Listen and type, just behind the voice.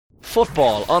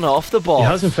Football on Off the Ball. He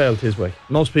hasn't failed his way.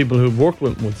 Most people who've worked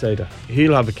with him would say that.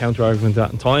 He'll have a counter argument at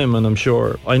that in time, and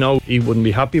I know he wouldn't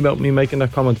be happy about me making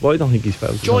that comment, but I don't think he's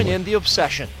failed. Join in the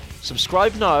obsession.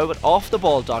 Subscribe now at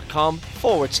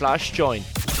offtheball.com/join.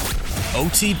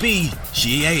 OTB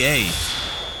GAA.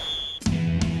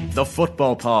 The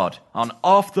Football Pod on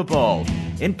Off the Ball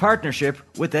in partnership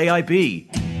with AIB,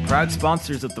 proud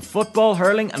sponsors of the Football,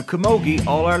 Hurling and Camogie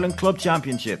All-Ireland Club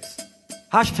Championships.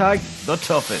 Hashtag the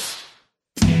toughest.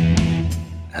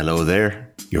 Hello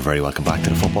there. You're very welcome back to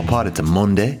the Football Pod. It's a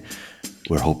Monday.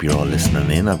 We hope you're all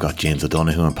listening in. I've got James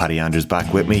O'Donoghue and Paddy Andrews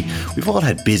back with me. We've all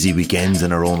had busy weekends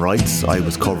in our own rights. I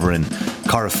was covering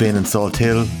Corofin and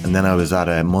Salthill, and then I was at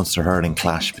a Munster hurling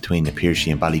clash between the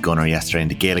Piercy and Ballygunner yesterday in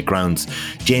the Gaelic grounds.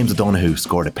 James O'Donoghue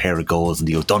scored a pair of goals in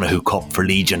the O'Donoghue Cup for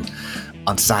Legion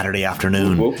on Saturday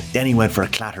afternoon. Whoa. Then he went for a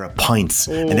clatter of pints,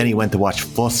 and then he went to watch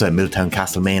Fossa Milltown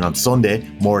Castlemaine on Sunday.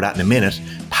 More of that in a minute.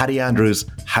 Paddy Andrews,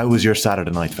 how was your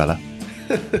Saturday night, fella?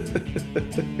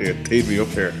 You teed me up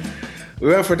here. We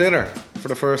went for dinner for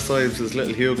the first time since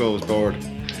little Hugo was born,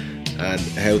 and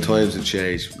how times have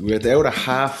changed. We went out at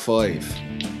 5:30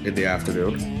 in the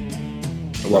afternoon,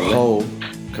 and we're home.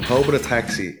 Came home in a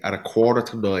taxi at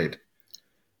 8:45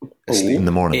 asleep. In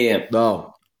the morning. AM.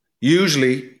 No,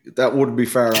 usually that wouldn't be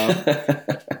far off.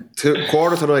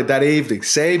 8:45 that evening,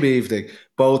 same evening,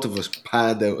 both of us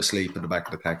panned out asleep in the back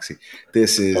of the taxi.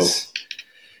 This is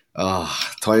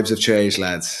times have changed,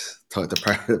 lads.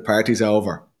 The party's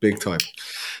over. Big time.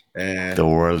 The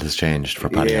world has changed for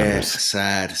Paddy Andrews.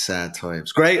 Sad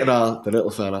times. Great and all, the little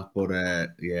fella, but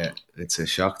it's a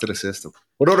shock to the system.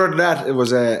 But other than that, it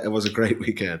was a great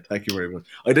weekend. Thank you very much.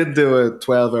 I didn't do a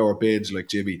 12-hour binge like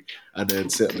Jimmy and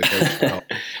then sit on the couch.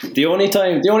 The only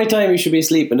time you should be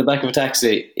asleep in the back of a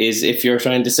taxi is if you're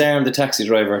trying to disarm the taxi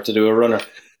driver to do a runner.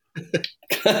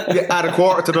 At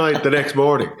 8:45 the next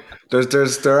morning.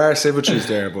 There are symmetries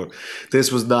there, but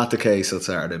this was not the case on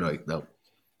Saturday night. No.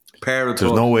 There's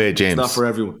no way, James. It's not for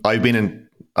everyone. I've been in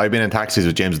taxis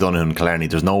with James Donoghue and Killarney.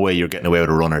 There's no way you're getting away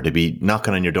with a runner. They'd be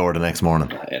knocking on your door the next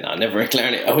morning. No, never in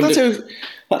Killarney.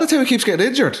 That's how he keeps getting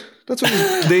injured. That's what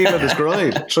he's needing his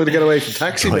grind, trying to get away from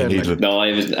taxi men. No,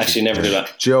 I was actually never do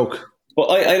that. Joke. But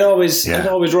I'd always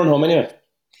run home anyway.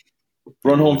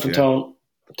 Run home from town.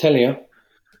 I'm telling you,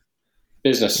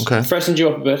 business. Okay. Freshens you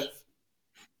up a bit.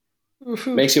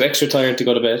 Makes you extra tired to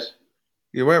go to bed.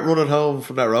 You weren't running home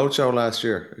from that roadshow last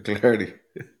year, clearly.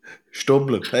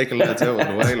 Stumbling, taking lads out on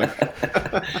the way.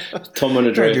 Tumbling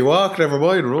a drive. You walk, never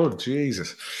mind run.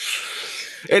 Jesus.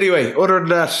 Anyway, other than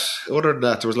that,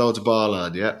 there was loads of ball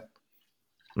on, yeah.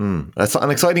 That's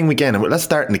an exciting weekend. Let's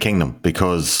start in the Kingdom,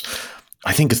 because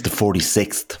I think it's the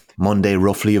 46th Monday,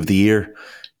 roughly, of the year.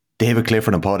 David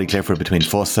Clifford and Paddy Clifford, between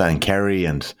Fossa and Kerry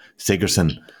and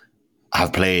Sigerson,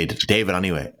 have played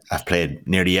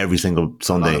nearly every single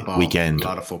Sunday weekend. A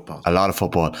lot of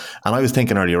football. And I was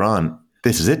thinking earlier on,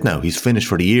 this is it now. He's finished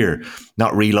for the year,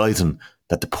 not realising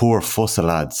that the poor Fossa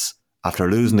lads, after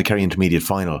losing the Kerry Intermediate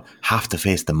final, have to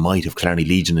face the might of Killarney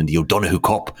Legion in the O'Donoghue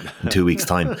Cup in 2 weeks'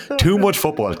 time. Too much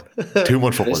football.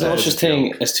 There's no such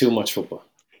thing as too much football.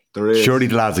 There is. Surely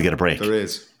the lads will get a break. There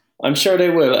is. I'm sure they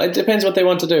will. It depends what they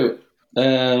want to do.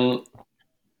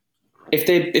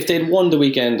 If they'd won the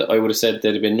weekend, I would have said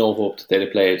there'd have been no hope that they'd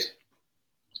have played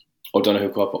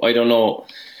O'Donoghue Cup. I don't know.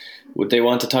 Would they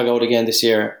want to tug out again this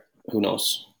year? Who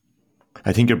knows?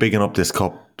 I think you're bigging up this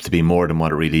cup to be more than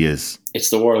what it really is. It's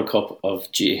the World Cup of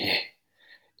GAA.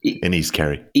 In East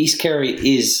Kerry. East Kerry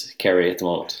is Kerry at the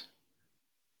moment.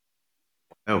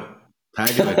 Oh,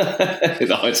 tag it.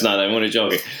 No, it's not. I'm only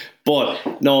joking.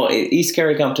 But no, East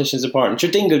Kerry competition is important. Sure,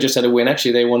 Dingle just had a win.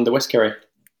 Actually, they won the West Kerry.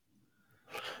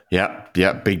 Yeah,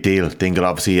 big deal. Dingle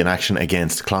obviously in action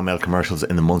against Clonmel Commercials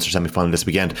in the Munster semi-final this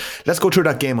weekend. Let's go through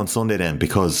that game on Sunday then,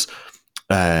 because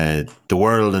the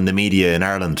world and the media in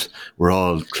Ireland were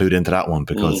all clued into that one,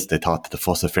 because they thought that the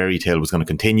Fossa fairy tale was going to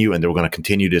continue, and they were going to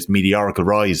continue this meteorical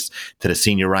rise to the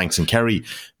senior ranks in Kerry.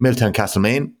 Milltown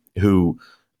Castlemaine, who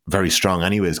very strong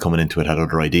anyways coming into it, had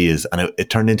other ideas, and it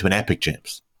turned into an epic,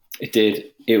 James. It did.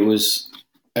 It was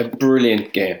a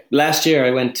brilliant game. Last year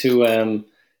I went to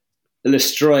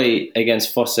Lestroy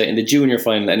against Fossa in the junior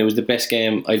final, and it was the best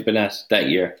game I've been at that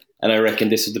year, and I reckon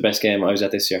this is the best game I was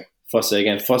at this year. Fossa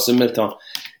again, Fossa Milltown.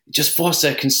 Just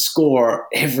Fossa can score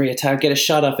every attack, get a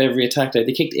shot off every attack. They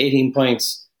kicked 18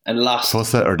 points and lost.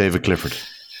 Fossa or David Clifford?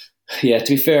 Yeah,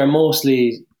 to be fair,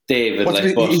 mostly David.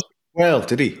 Well,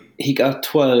 did he? He got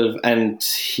 12 and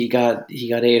he got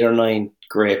 8 or 9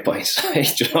 great points.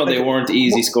 They weren't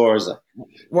easy scores.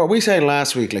 What we saying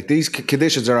last week, these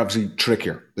conditions are obviously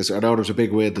trickier. I know there was a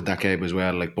big win in that game as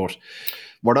well, but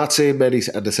we're not seeing many,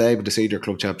 and the same in the senior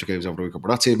club championship games over the weekend, we're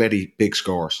not seeing many big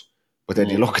scores. But then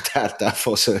you look at that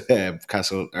Fuss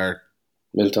Castle or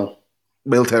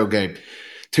Milltown game,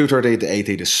 213 to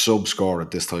 18 is some score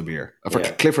at this time of year. And for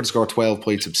Clifford to score 12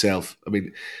 points himself, I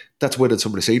mean, that's winning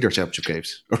some of the senior championship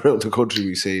games around the country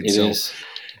we've seen.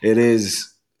 It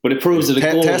is. But it proves that a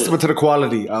goal, testament to the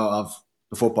quality of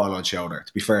the football on show there,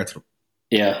 to be fair to them.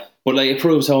 Yeah, but like it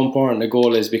proves how important a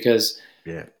goal is, because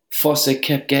Fossa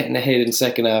kept getting ahead in the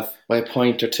second half by a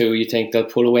point or two. You think they'll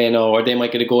pull away now, or they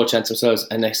might get a goal chance themselves.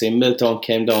 And next thing, Milltown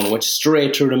came down and went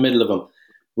straight through the middle of them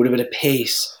with a bit of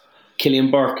pace.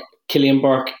 Killian Burke,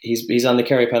 he's on the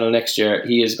Kerry panel next year.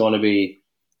 He's going to be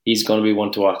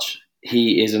one to watch.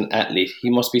 He is an athlete. He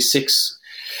must be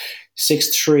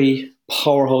 6'3",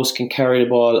 powerhouse, can carry the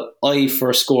ball, eye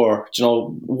for a score. You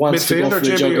know, wants to go for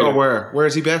the Jimmy, or where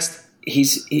is he best?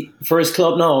 He's for his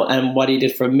club now, and what he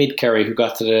did for Mid Kerry, who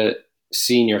got to the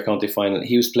senior county final.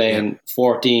 He was playing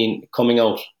 14, coming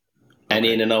out and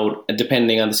in and out,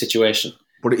 depending on the situation.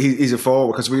 But he's a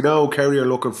forward, because we know Kerry are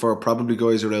looking for probably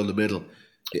guys around the middle.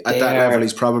 At that level,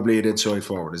 he's probably an inside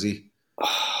forward, is he?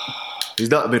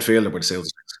 He's not a midfielder by the sounds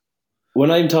of things.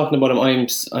 When I'm talking about him,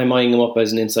 I'm eyeing him up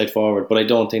as an inside forward, but I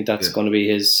don't think that's going to be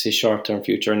his short term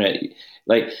future. And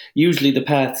like usually, the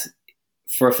path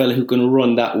for a fella who can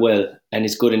run that well and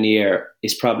is good in the air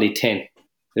is probably 10,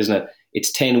 isn't it?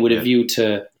 It's 10 with a view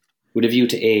to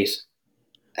 8,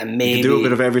 and maybe you can do a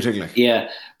bit of everything. Like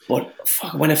but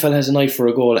fuck, when a fella has an eye for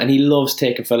a goal, and he loves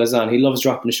taking fellas on, he loves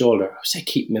dropping the shoulder. I say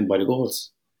keep him in by the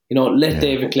goals. You know, let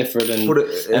David Clifford and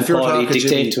Paulie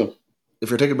dictate to him. If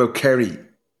you're thinking about Kerry,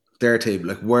 their team,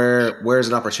 like where's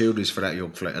an opportunities for that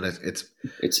young fella? And it's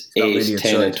 8, really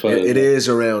 10 and 12. It is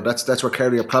around. That's where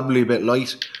Kerry are probably a bit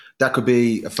light. That could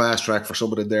be a fast track for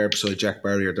someone in there beside Jack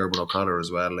Barry or Dermot O'Connor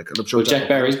as well. Like, and I'm sure Jack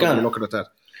Barry's gone. Looking at that,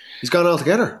 he's gone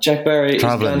altogether. Jack Barry is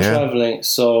gone travelling.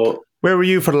 So where were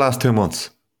you for the last 2 months?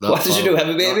 What did you do? Have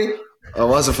a baby? I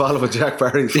wasn't following Jack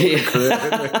Barry's career.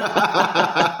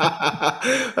 I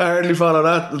hardly follow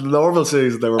that in the normal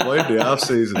season. Never mind the off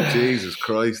season. Jesus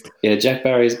Christ. Yeah, Jack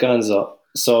Barry's gone, so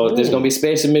there's going to be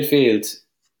space in midfield.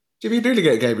 Jimmy, you'd nearly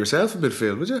get a game yourself in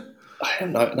midfield, would you?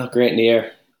 I'm not great in the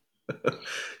air.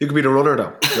 You could be the runner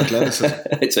though.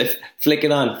 It's like flick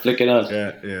it on.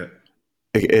 Yeah.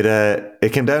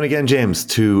 It came down again, James,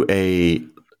 to I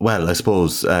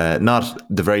suppose not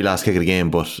the very last kick of the game,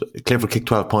 but Clifford kicked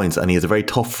 12 points, and he has a very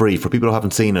tough free. For people who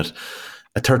haven't seen it,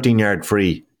 a 13-yard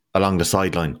free along the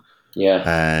sideline.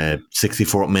 Yeah.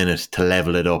 64th minute to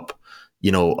level it up.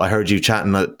 You know, I heard you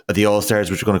chatting at the All-Stars,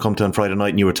 which we're going to come to on Friday night,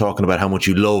 and you were talking about how much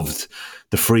you loved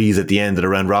the frees at the end of the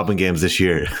round robin games this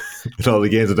year. With all the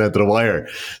games that went to the wire.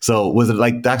 So was it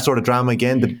like that sort of drama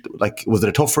again? Was it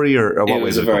a tough free or what? It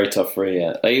was a very tough free,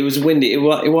 yeah. Like, it was windy. It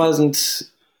wasn't...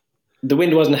 The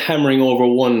wind wasn't hammering over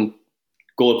one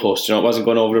goalpost. You know, it wasn't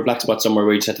going over the black spot somewhere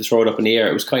where you just had to throw it up in the air.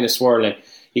 It was kind of swirling.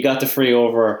 He got the free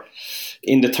over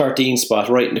in the 13 spot,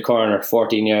 right in the corner,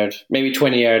 14-yard, maybe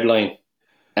 20-yard line.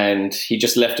 And he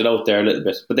just left it out there a little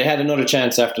bit. But they had another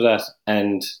chance after that,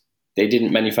 and they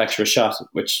didn't manufacture a shot,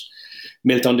 which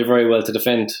Milltown did very well to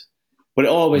defend. But it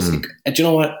always, and do you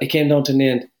know what? It came down to the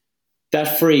end.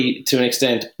 That free to an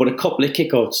extent, but a couple of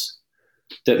kickouts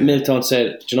that Milltown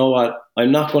said, do you know what?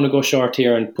 I'm not going to go short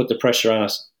here and put the pressure on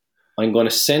us. I'm going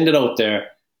to send it out there,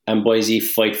 and boys, you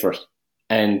fight for it.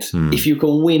 And if you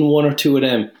can win one or two of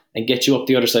them and get you up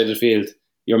the other side of the field,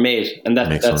 you're made. And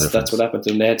that's what happened to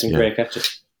them. They had some great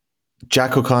catches.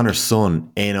 Jack O'Connor's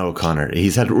son, Éanna O'Connor,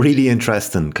 he's had a really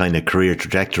interesting kind of career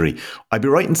trajectory. I'd be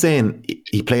right in saying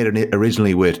he played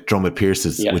originally with Drummond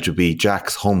Pierce's, which would be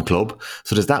Jack's home club.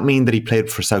 So does that mean that he played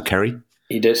for South Kerry?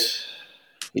 He did.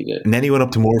 And then he went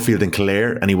up to Moorfield in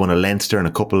Kildare, and he won a Leinster and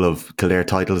a couple of Kildare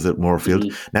titles at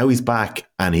Moorfield. Now he's back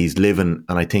and he's living,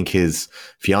 and I think his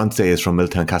fiancée is from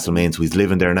Milltown Castlemaine, so he's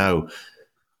living there now.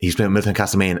 He's playing Milltown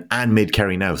Castlemaine and Mid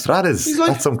Kerry now. So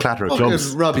that's some clatter of clubs.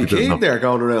 Robbie Keane there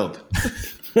going around.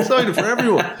 Signing for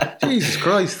everyone. Jesus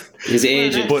Christ. His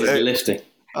agent is lifting.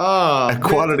 A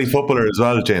quality footballer as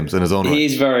well, James, in his own way.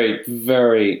 He's very,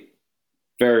 very,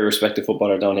 very respected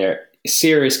footballer down here. A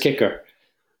serious kicker.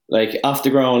 Like off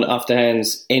the ground, off the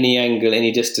hands, any angle,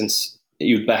 any distance,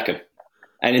 you'd back him.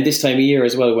 And in this time of year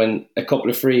as well, when a couple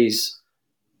of frees,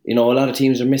 you know, a lot of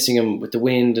teams are missing him with the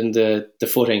wind and the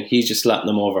footing. He's just slapping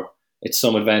them over. It's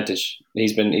some advantage.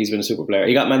 He's been a super player.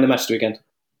 He got man of the match the weekend,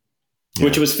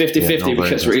 which was 50-50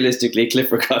 because realistically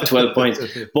Clifford got 12 points.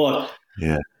 But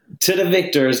to the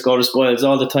victors go to spoils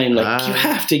all the time. Like you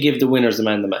have to give the winners the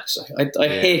man of the match. I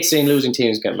hate seeing losing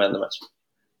teams get man of the match.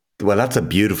 Well, that's a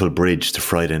beautiful bridge to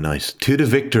Friday night. To the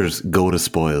victors, go to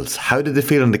spoils. How did they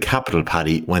feel in the capital,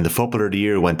 Paddy, when the Footballer of the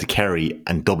Year went to Kerry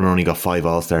and Dublin only got 5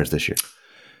 All-Stars this year?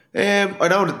 I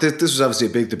know that this was obviously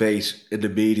a big debate in the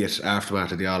immediate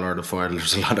aftermath of the All-Ireland final.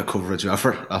 There's a lot of coverage of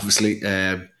it, obviously.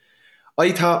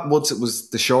 I thought once it was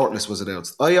the shortlist was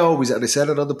announced, and I said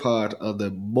it on the pod on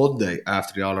the Monday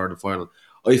after the All-Ireland final,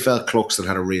 I felt Cluxton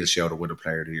had a real shout at winning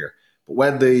Player of the Year. But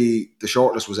when the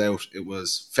shortlist was out, it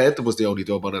was Fenton was the only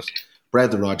dub on it.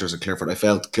 Brendan Rodgers and Clifford. I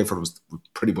felt Clifford was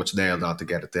pretty much nailed on to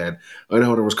get it then. I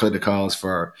know there was kind of calls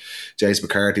for James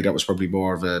McCarthy. That was probably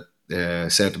more of a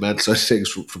sentimental side of things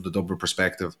from the Dublin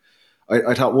perspective.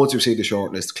 I thought once you've seen the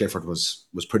shortlist, Clifford was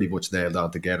pretty much nailed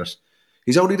on to get it.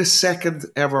 He's only the second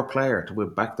ever player to win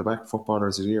back-to-back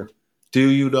Footballers of the Year. Do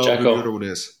you know who the other one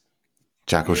is?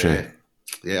 Jack O'Shea.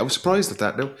 Yeah, I was surprised at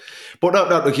that now. But no,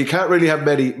 look, you can't really have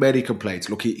many complaints.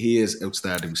 Look, he is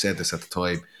outstanding. We said this at the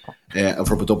time. And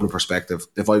from a Dublin perspective,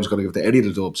 if I was going to give it to any of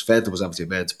the dubs, Fenton was obviously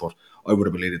immense, but I would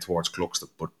have been leaning towards Cluxton,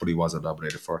 but he wasn't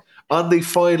nominated for it. On the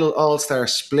final All-Star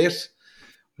split,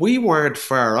 we weren't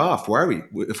far off, were we?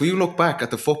 If we look back at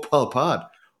the football pod,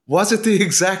 was it the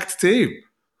exact team?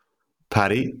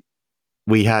 Paddy,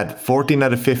 we had 14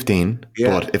 out of 15,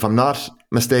 but if I'm not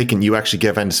mistaken, you actually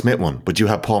gave Enda Smith one, but you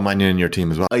had Paul Mannion in your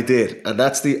team as well. I did, and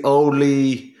that's the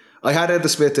only... I had Enda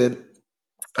Smith in,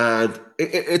 and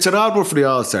it's an odd one for the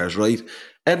All-Stars, right?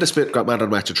 Enda Smith got man of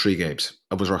the match in 3 games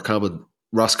and was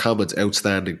Ross Common's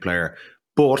outstanding player,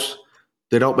 but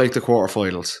they don't make the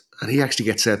quarterfinals, and he actually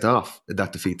gets sent off in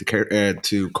that defeat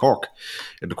to Cork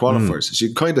in the qualifiers. So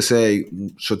you can kind of say,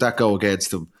 should that go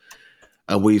against them?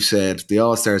 And we've said the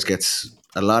All-Stars gets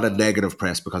a lot of negative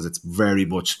press because it's very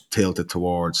much tilted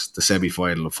towards the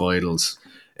semi-final and finals.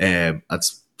 And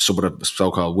some of the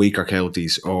so-called weaker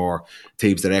counties or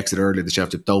teams that exit early in the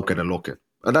championship don't get a look at.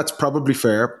 And that's probably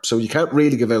fair. So you can't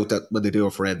really give out that when they do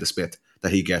it for Enda Smith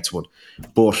that he gets one.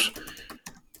 But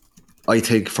I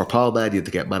think for Paul Mannion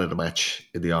to get man of the match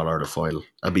in the All-Ireland final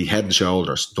and be head and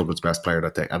shoulders Dublin's best player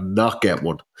that day and not get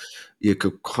one, you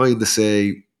could kind of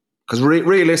say... Because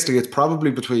realistically, it's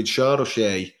probably between Sean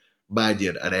O'Shea,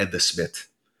 Mannion and Enda Smith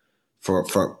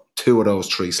for 2 of those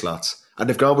 3 slots. And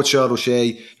they've gone with Sean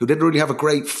O'Shea, who didn't really have a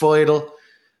great final,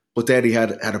 but then he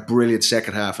had a brilliant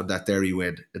second half of that Derry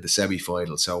win in the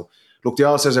semi-final. So, look, the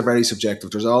All-Stars are very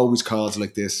subjective. There's always calls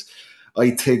like this. I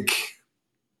think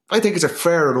it's a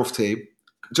fair enough team.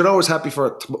 I was happy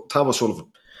for Thomas Sullivan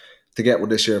to get one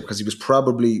this year because he was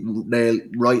probably nailed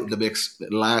right in the mix in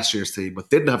last year's team, but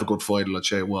didn't have a good final on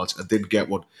Shane Walsh and didn't get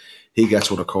one. He gets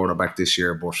one at cornerback this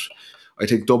year, but I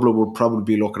think Dublin would probably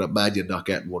be looking at Mannion not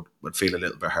getting one and feel a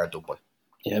little bit hard done by.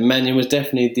 Yeah, Mannion was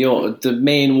definitely the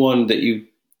main one that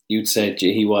you'd say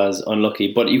he was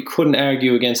unlucky, but you couldn't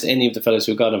argue against any of the fellas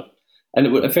who got him. And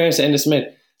in fairness to Enda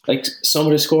Smith, like some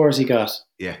of the scores he got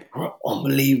were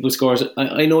unbelievable scores.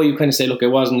 I know you kind of say, look, it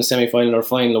wasn't a semi-final or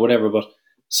final or whatever, but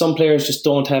some players just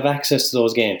don't have access to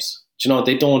those games. Do you know,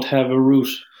 they don't have a route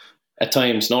at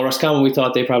times. Now, Roscommon, we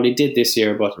thought they probably did this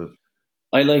year, but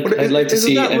I'd like to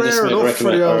see Enda Smith recommend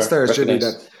for the All-Stars, Jimmy,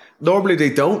 that normally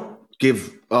they don't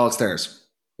give All-Stars.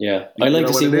 Yeah, I'd like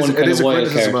to see one kind of wild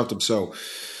card. Of them, so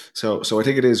I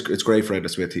think it's great for Enda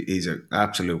Smith. He's an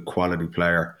absolute quality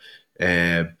player.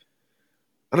 And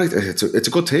it's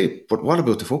a good team, but what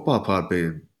about the football pod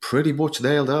being pretty much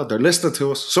nailed on? They're listening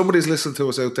to us. Somebody's listening to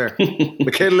us out there.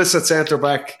 McKinless at centre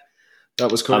back.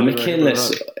 That was cool.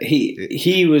 McKinless,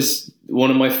 he was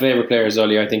one of my favourite players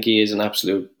all year. I think he is an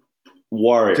absolute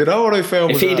warrior. Do you know what I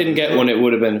found? If he didn't get one, it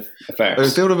would have been a farce. I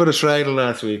was doing a bit of training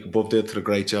last week and bumped into the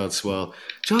great John Small.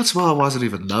 John Small wasn't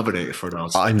even nominated for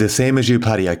those. I'm the same as you,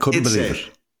 Paddy. I couldn't believe it.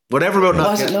 Whatever about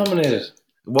not getting nominated.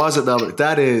 Wasn't nominated.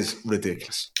 That is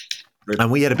ridiculous.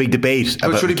 And we had a big debate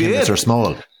about McKinless or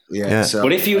Small. Yeah. So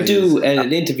but if you do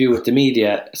an interview with the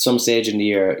media at some stage in the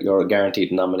year, you're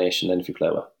guaranteed a nomination then if you play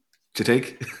well. Do you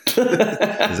think?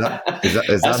 Is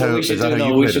that how we should do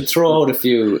now? We should throw out a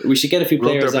few. We should get a few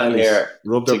players on here.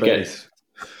 Rub their bellies.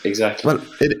 Exactly. Well,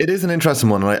 it is an interesting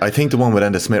one, and I think the one with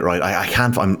Enda Smith, right? I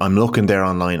can't. I'm looking there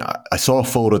online. I saw a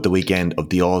photo at the weekend of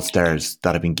the All Stars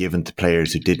that have been given to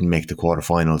players who didn't make the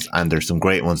quarterfinals, and there's some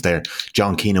great ones there.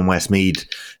 John Keenan, Westmeath,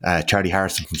 Charlie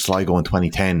Harrison from Sligo in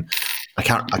 2010. I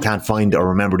can't find or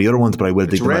remember the other ones, but I will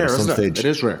dig them out at some stage. It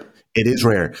is rare. It is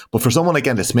rare, but for someone like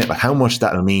Enda Smith, like how much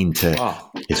that'll mean to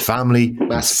his family,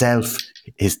 himself,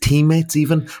 his teammates,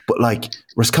 even. But like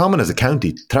Roscommon as a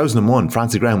county, 2001,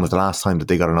 Francie Graham was the last time that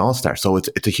they got an All Star, so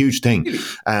it's a huge thing.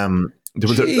 There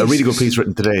was a really good piece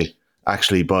written today,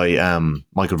 actually, by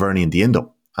Michael Verney in the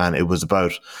Indo, and it was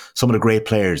about some of the great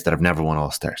players that have never won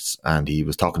All-Stars, and he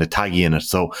was talking to Taggy in it.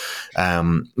 So,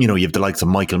 you have the likes of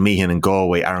Michael Meehan in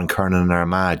Galway, Aaron Kernan in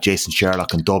Armagh, Jason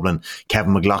Sherlock in Dublin,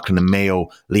 Kevin McLaughlin in Mayo,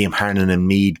 Liam Harnan in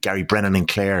Meath, Gary Brennan in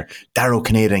Clare, Darrow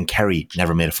Canada in Kerry,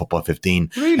 never made a football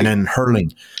 15. Really? And then in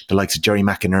hurling, the likes of Jerry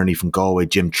McInerney from Galway,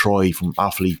 Jim Troy from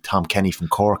Offaly, Tom Kenny from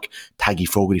Cork, Taggy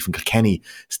Fogarty from Kilkenny,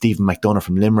 Stephen McDonough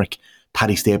from Limerick,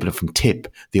 Paddy Stapleton from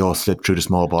Tip. They all slipped through the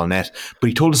small ball net. But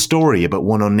he told a story about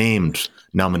one unnamed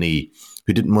nominee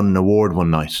who didn't win an award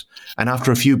one night. And after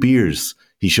a few beers,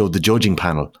 he showed the judging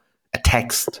panel a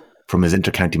text from his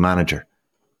intercounty manager.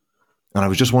 And I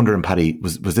was just wondering, Paddy,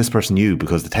 was this person you?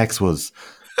 Because the text was,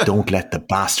 "Don't let the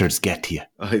bastards get to you."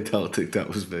 I don't think that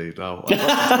was me. No,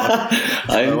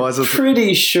 I'm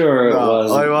pretty sure it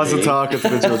was. I wasn't talking to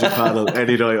the judging panel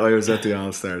any night I was at the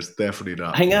All-Stars. Definitely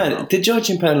not. Hang on, the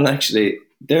judging panel actually,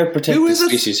 they're protected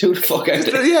species. Who the fuck are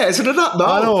they? Yeah, is it not?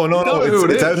 No, no.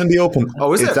 It's out in the open.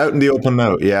 Oh, is it? It's out in the open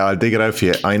now. Yeah, I'll dig it out for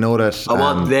you. I know that. I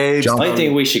want names. I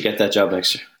think we should get that job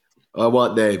next year. I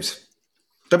want names.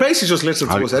 They're basically just listening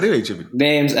to us anyway, Jimmy.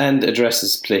 Names and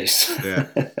addresses, please.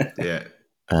 Yeah.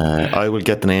 I will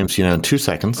get the names for you now in 2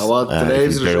 seconds. I want the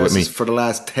names and addresses for the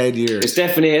last 10 years. It's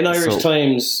definitely an Irish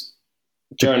Times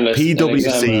journalist.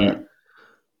 PwC.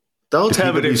 Don't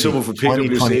tell me there's someone from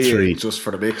PwC just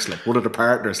for the mix, like one of the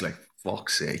partners, like,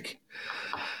 fuck's sake.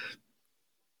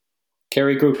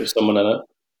 Kerry Group is someone like that.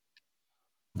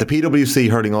 The PwC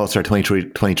Hurling All-Star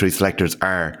 23 selectors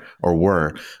are, or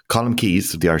were, Colin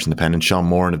Keys of the Irish Independent, Sean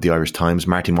Moran of the Irish Times,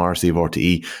 Marty Morrissey of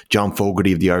RTE, John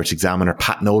Fogarty of the Irish Examiner,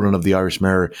 Pat Nolan of the Irish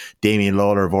Mirror, Damien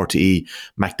Lawler of RTE,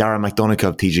 McDara McDonagh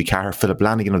of TG Carr, Philip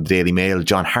Lanigan of the Daily Mail,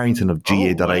 John Harrington of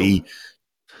GA.ie,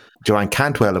 Joanne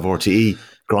Cantwell of RTE,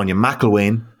 Grania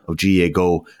McElwain of GA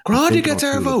Go. Grania gets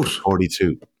our vote.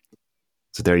 42.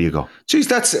 So there you go. Jeez,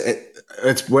 that's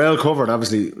it's well covered.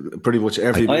 Obviously, pretty much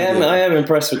every. I am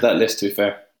impressed with that list. To be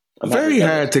fair, very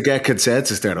hard to get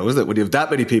consensus there, though, isn't it? When you have that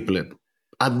many people in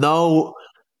and no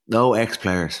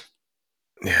ex-players.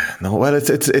 Yeah, no. Well,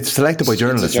 it's selected by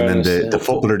journalists, and then the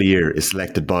footballer of the year is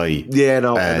selected by. Yeah,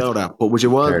 no, I know that. But would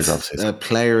you want a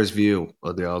player's view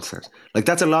on the All-Stars? Like,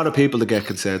 that's a lot of people to get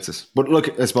consensus. But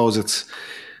look, I suppose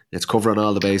it's covering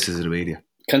all the bases of the media.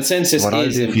 Consensus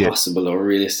is impossible or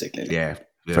realistically. Yeah.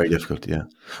 Very difficult, yeah.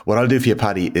 What I'll do for you,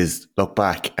 Paddy, is look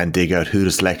back and dig out who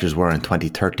the selectors were in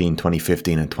 2013,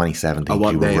 2015 and 2017. I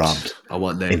want names. Were robbed. I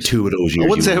want names. In 2 of those years. I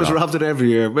wouldn't say I was robbed in every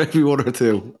year. Maybe 1 or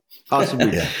 2.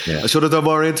 Possibly. Yeah. I should have done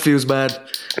more interviews, man.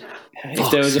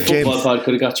 If there was a football pod,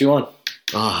 could have got you on.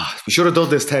 We should have done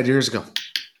this 10 years ago.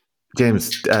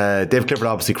 James, Dave Clifford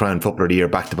obviously crowned Footballer of the Year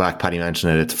back-to-back. Paddy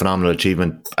mentioned it. It's a phenomenal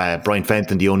achievement. Brian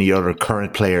Fenton, the only other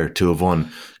current player to have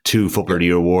won 2 Footballer of the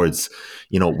Year awards.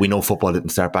 You know, we know football didn't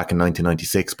start back in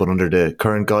 1996, but under the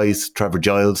current guys, Trevor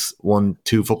Giles won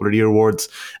 2 Footballer of the Year awards.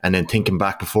 And then thinking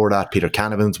back before that, Peter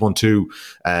Canavan's won 2.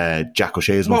 Jack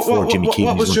O'Shea's won 4. Jimmy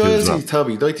Keenan's won 2 as well. Tell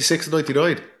me, 96 and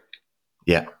 99?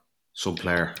 Yeah. Some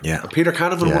player. Yeah. And Peter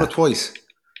Canavan won it twice.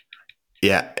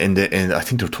 Yeah, in I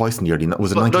think there were twice in the early.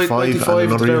 Was it 95?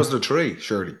 95 and 2003,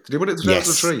 surely. Did he win it in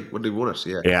 2003 when they won it?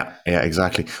 Yeah,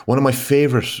 exactly. One of my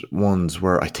favourite ones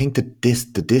were, I think the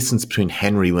distance between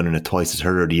Henry winning it twice as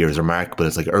Hurler of the Year is remarkable.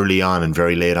 It's like early on and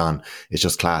very late on. It's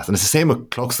just class. And it's the same with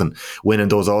Cluxton winning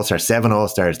those All-Stars, 7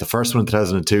 All-Stars, the first one in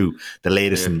 2002, the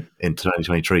latest in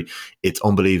 2023. It's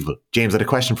unbelievable. James, I had a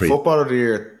question for you. Footballer of the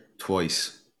Year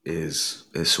twice is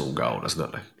some goal,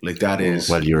 isn't it? Like that is.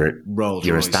 Well,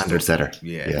 you're a standard setter.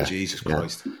 Yeah, Jesus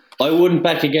Christ. I wouldn't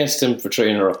back against him for 3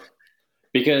 in a row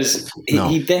because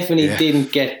he definitely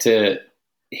didn't get to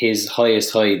his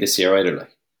highest high this year either.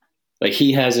 Like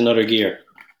he has another gear.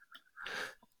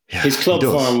 Yeah, his club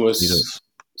form was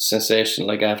sensational.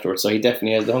 Like afterwards, so he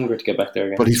definitely has the hunger to get back there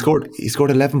again. But he scored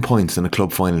 11 points in a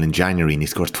club final in January, and he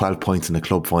scored 12 points in the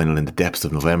club final in the depths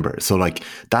of November. So like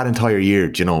that entire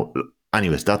year, you know.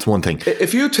 Anyways, that's one thing.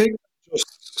 If you think,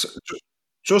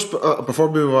 just before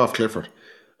we move off Clifford,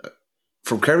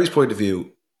 from Kerry's point of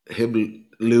view, him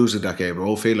losing that game, I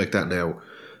won't feel like that now,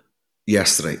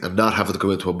 yesterday, and not having to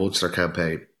go into a Munster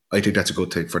campaign, I think that's a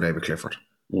good thing for David Clifford.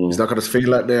 He's not going to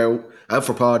feel that now, and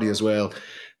for Paddy as well,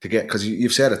 to get, because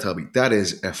you've said it, Tommy, that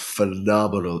is a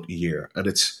phenomenal year, and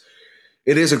it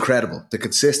is incredible, the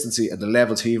consistency and the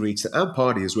levels he reached, and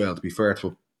Paddy as well, to be fair to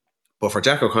him. But for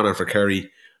Jack O'Connor and for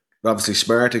Kerry, obviously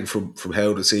smarting from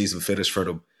how the season finished for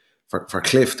them, for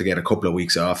Cliff to get a couple of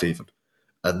weeks off even,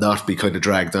 and not be kind of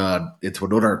dragged on into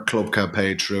another club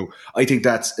campaign through. I think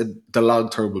that's, in the long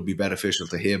term, will be beneficial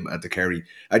to him and to Kerry.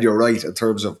 And you're right in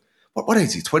terms of, what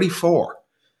is he, 24?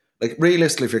 Like,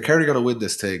 realistically, if you're Kerry going to win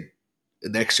this thing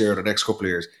next year or the next couple of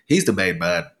years, he's the main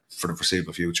man for the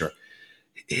foreseeable future.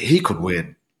 He could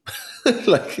win.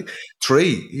 Like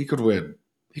 3, he could win.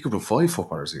 He could win 5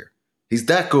 footballers here. He's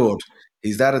that good.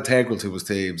 He's that integral to his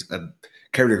teams, and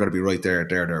Kerry are going to be right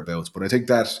thereabouts. But I think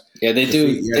that they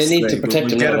do. They need to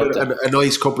protect him. Get a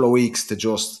nice couple of weeks to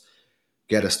just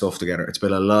get his stuff together. It's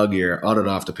been a long year on and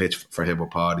off the pitch for him with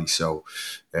Paddy. So,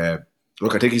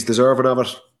 look, I think he's deserving of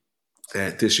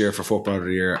it this year for Footballer of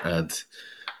the Year, and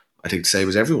I think the same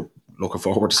as everyone. Looking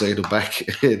forward to seeing him back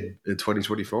in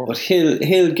 2024. But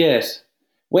he'll get.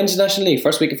 When's the National League?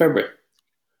 First week of February.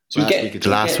 So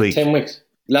last week. 10 weeks.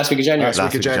 Last week of January.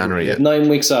 Last week of January. Yeah. 9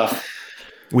 weeks off.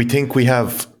 We think we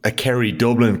have a Kerry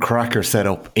Dublin cracker set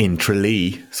up in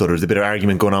Tralee. So there's a bit of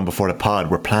argument going on before the pod.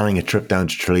 We're planning a trip down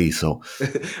to Tralee. So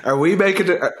are we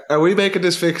making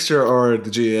this fixture, or the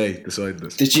GAA deciding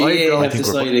this? The GAA have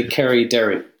decided Kerry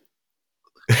Derry.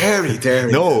 Kerry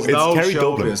Derry. No, it's Kerry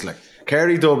Dublin.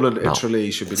 Kerry Dublin in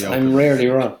Tralee should be the I'm rarely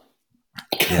wrong.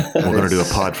 Yeah, we're going to do a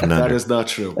pod from that. That is not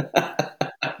true.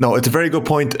 No, it's a very good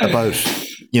point about,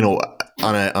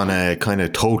 on a kind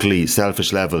of totally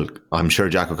selfish level. I'm sure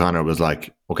Jack O'Connor was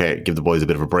like, okay, give the boys a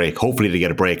bit of a break. Hopefully they get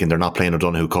a break and they're not playing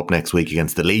O'Donoghue Cup next week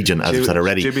against the Legion, as I've said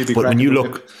already. But when you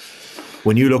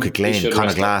look at Glen,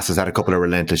 Conor Glass has had a couple of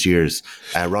relentless years.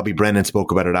 Robbie Brennan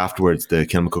spoke about it afterwards, the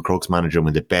Kilmacud Crokes manager,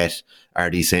 when they bet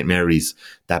RD St. Mary's,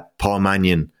 that Paul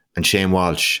Mannion and Shane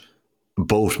Walsh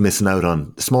both missing out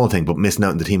on the small thing, but missing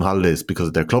out on the team holidays because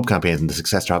of their club campaigns and the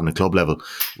success they're having at club level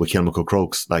with Kilmacud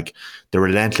Crokes. Like the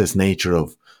relentless nature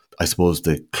of, I suppose,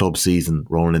 the club season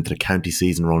rolling into the county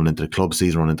season, rolling into the club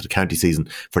season, rolling into the county season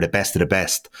for the best of the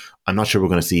best. I'm not sure we're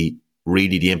going to see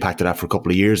really the impact of that for a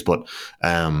couple of years, but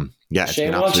it's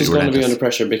Shane been Walsh is absolutely going to be relentless. under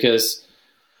pressure because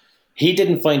he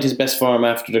didn't find his best form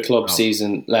after the club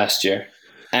season last year.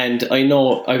 And I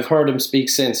know, I've heard him speak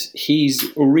since, he's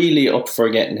really up for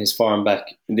getting his form back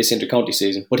in this inter-county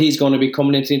season. But he's going to be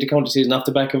coming into the inter-county season off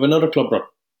the back of another club run.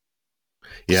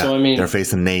 Yeah, so, I mean, they're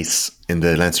facing Naas in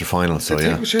the Leinster final, so I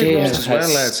think with Shane Walsh as well,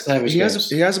 lads.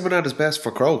 He hasn't been at his best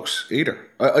for Crokes either.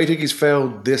 I think he's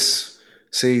found this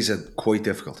season quite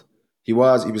difficult. He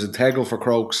was integral for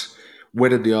Crokes,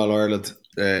 winning the All-Ireland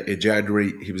in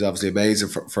January. He was obviously amazing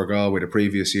for Galway the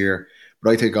previous year.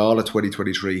 But I think all of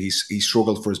 2023, he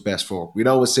struggled for his best form. We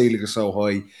know his ceiling is so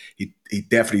high. He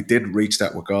definitely didn't reach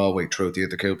that with Galway throughout the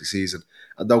inter-county season.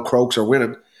 And though Crokes are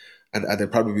winning, and they'll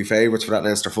probably be favourites for that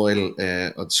Leinster final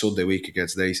on Sunday week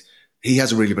against Naas, he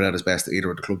hasn't really been at his best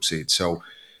either in the club scene. So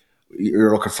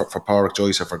you're looking for Pádraig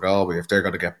Joyce or for Galway, if they're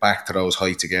going to get back to those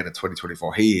heights again in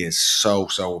 2024. He is so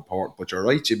important. But you're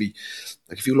right, Jimmy.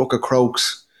 Like if you look at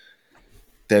Crokes,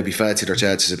 they'll be fancy their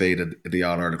chances of being in the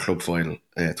All-Ireland Club final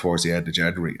towards the end of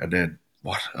January. And then,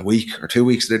 a week or 2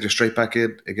 weeks, and then they're straight back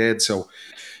in again. So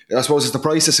I suppose it's the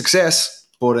price of success,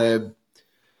 but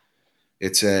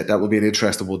it's that will be an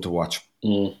interesting one to watch.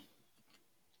 Mm.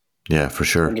 Yeah, for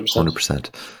sure. 100%.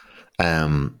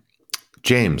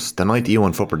 James, the night that you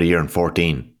won Footballer of the Year in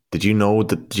 2014,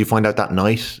 did you find out that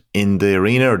night in the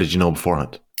arena, or did you know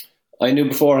beforehand? I knew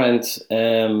beforehand.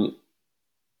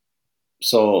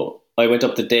 So I went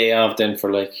up the day of then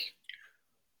for like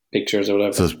pictures or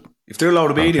whatever. So if they're allowed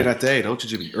to be that day, don't you,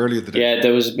 Jimmy? Early in the day. Yeah,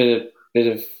 there was a bit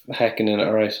of hacking in it,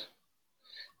 all right.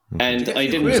 And I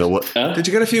didn't. So what, did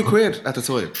you get a few quid at the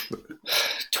time?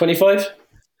 25?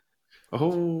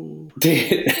 Oh.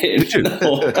 Did you?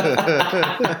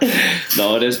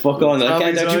 No, there's fuck on. I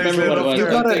can't remember what it was.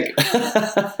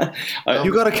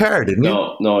 You got a car, didn't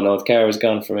you? No, the car was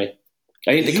gone for me.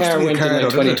 I think the car went in like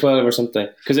 2012 or something,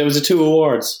 because it was the 2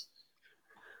 awards.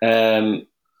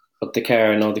 But the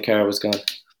car was gone.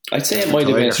 I'd say it might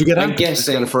have been. I'm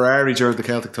guessing. Got a Ferrari during the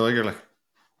Celtic Tiger, like.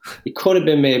 It could have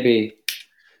been maybe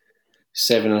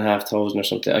 7,500 or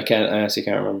something. I honestly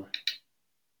can't remember.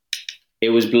 It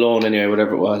was blown anyway,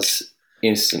 whatever it was,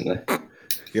 instantly.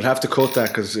 You'll have to cut that,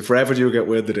 because if ever you get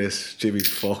wind of this, Jimmy's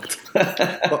fucked.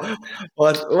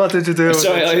 What did you do?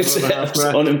 Sorry, I was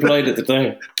unemployed at the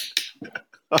time.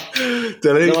 I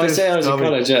say I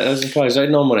was in college. I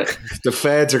had no money. The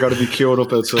feds are going to be queued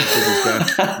up outside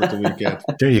with the weekend.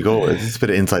 There you go. It's a bit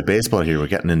of inside baseball here. We're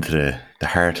getting into the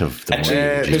heart of the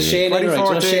actually. Shane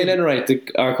Enright, Shane Enright,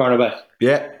 our cornerback.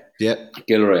 Yeah.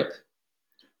 Gilroy,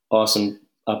 awesome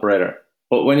operator.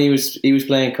 But when he was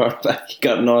playing cornerback, he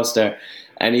got an All-Star,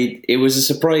 and it was a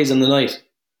surprise on the night.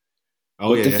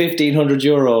 But the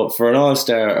 €1,500 for an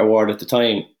All-Star award at the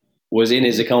time was in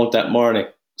his account that morning.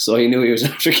 So he knew he was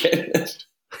after getting it.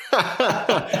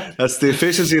 That's the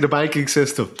efficiency of the banking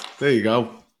system. There you go.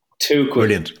 2 quid.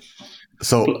 Brilliant.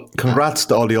 So congrats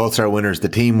to all the All-Star winners. The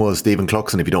team was Stephen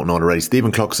Cluxon, if you don't know it already.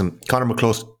 Stephen Cluxon, Conor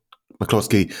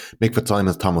McCluskey, Mick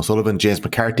Fitzsimons, Thomas Sullivan, James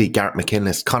McCarthy, Garrett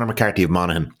McKinless, Conor McCarthy of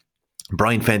Monaghan,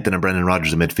 Brian Fenton and Brendan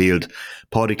Rodgers in midfield,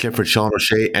 Paddy Clifford, Sean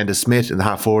O'Shea, Enda Smith in the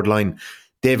half-forward line,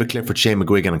 David Clifford, Shane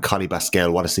McGuigan and Collie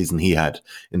Basquel. What a season he had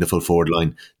in the full forward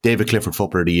line. David Clifford,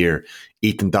 Footballer of the Year.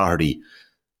 Ethan Doherty,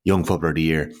 Young Footballer of the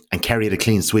Year. And Kerry had a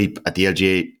clean sweep at the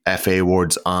LGA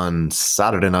Awards on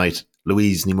Saturday night.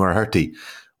 Louise Nimura-Hurty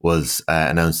was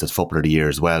announced as Footballer of the Year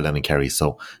as well down in Kerry.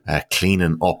 So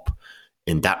cleaning up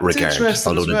in that regard.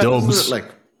 Although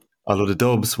the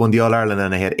Dubs won the All-Ireland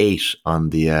and they had 8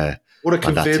 on the Would have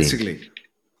convincingly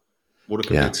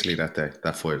that day,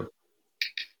 that final.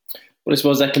 Well, I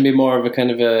suppose that can be more of a kind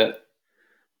of a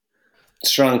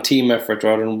strong team effort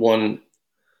rather than one,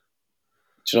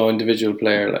 individual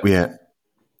player. Yeah.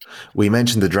 We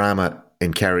mentioned the drama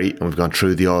in Kerry and we've gone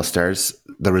through the All-Stars.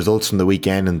 The results from the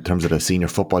weekend in terms of the Senior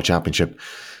Football Championship,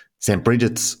 St.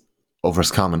 Bridget's of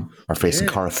Roscommon are facing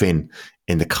Corofin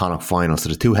in the Connacht final. So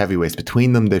the two heavyweights,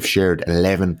 between them, they've shared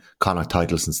 11 Connacht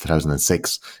titles since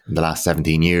 2006 in the last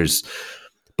 17 years.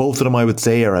 Both of them, I would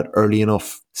say, are at early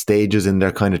enough stages in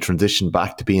their kind of transition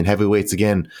back to being heavyweights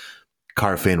again.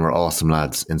 Corofin were awesome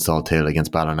lads in Salthill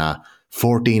against Ballina.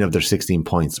 14 of their 16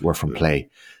 points were from play.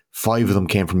 5 of them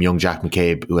came from young Jack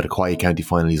McCabe, who had a quiet county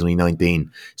final. He's only 19. He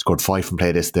scored 5 from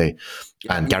play this day.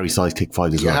 And Gary Size kicked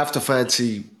 5 as well. You have to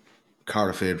fancy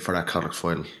Corofin for that Connacht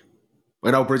final.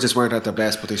 I know Bridges weren't at their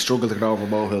best, but they struggled to get over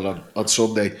Mohill on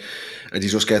Sunday. And you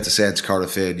just get the sense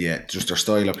Corofin, just their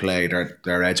style of play,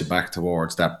 they're edging back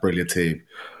towards that brilliant team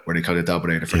where they kind of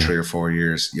dominated for 3 or 4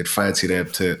 years. You'd fancy them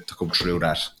to come through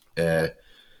that.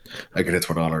 I get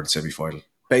into an All-Ireland semi-final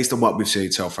based on what we've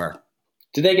seen so far.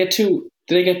 Did they get two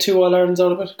All-Irelands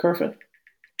out of it, Corofin?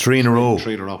 3 in a row.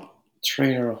 3 in a row.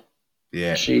 3 in a row.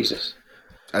 Yeah. Jesus.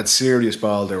 And serious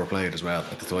ball they were playing as well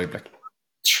at the time.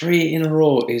 3 in a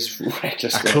row is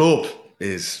reckless. A club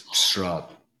is strong.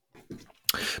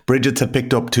 Bridget's had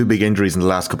picked up 2 big injuries in the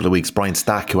last couple of weeks. Brian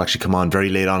Stack, who actually come on very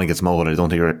late on against Mohill. I don't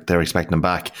think they're expecting him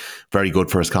back. Very good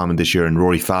for his comment this year. And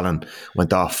Rory Fallon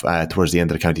went off towards the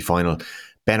end of the county final.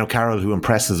 Ben O'Carroll, who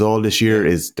impresses all this year,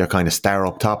 is their kind of star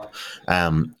up top.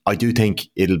 I do think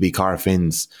it'll be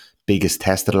Corofin's biggest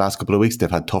test of the last couple of weeks. They've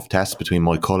had tough tests between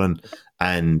Mike Cullen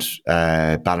and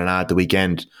Ballina at the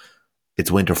weekend.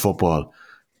 It's winter football.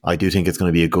 I do think it's going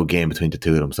to be a good game between the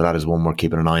two of them. So that is one we're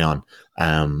keeping an eye on.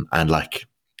 And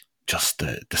just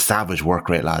the savage work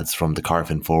rate, lads, from the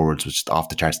Corofin forwards, which is off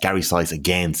the charts. Gary Sice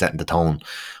again setting the tone.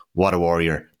 What a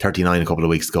warrior. 39 a couple of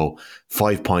weeks ago.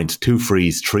 5 points, 2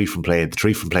 frees, 3 from play. The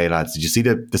 3 from play, lads. Did you see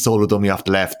the solo dummy off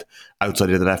the left,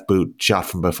 outside of the left boot, shot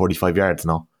from about 45 yards?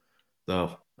 No?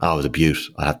 No. Oh, it was a beaut.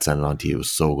 I had to send it on to you. It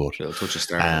was so good. Little touch of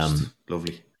stardust.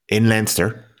 Lovely. In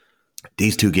Leinster,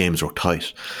 these 2 games were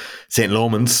tight. St.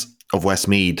 Lomans of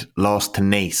Westmeath lost to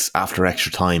Naas after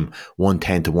extra time,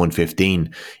 110 to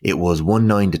 115. It was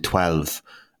 1-9 to 12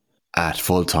 at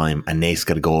full time, and Naas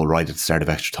got a goal right at the start of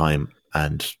extra time,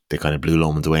 and they kind of blew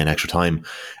Lomans away in extra time.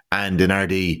 And in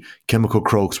RD, Kilmacud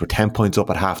Crokes were 10 points up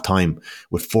at half time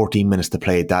with 14 minutes to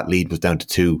play. That lead was down to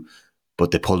 2,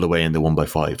 but they pulled away and they won by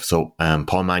 5. So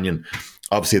Paul Mannion,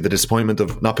 obviously the disappointment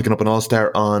of not picking up an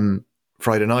All-Star on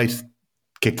Friday night,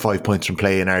 kicked 5 points from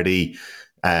play in RD.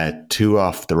 2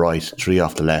 off the right, 3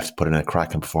 off the left, put in a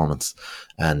cracking performance.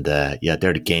 And they're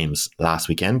the games last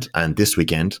weekend. And this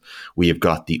weekend, we have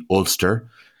got the Ulster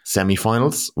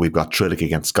semi-finals. We've got Trillick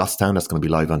against Scottstown. That's going to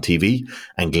be live on TV.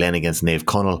 And Glen against Naomh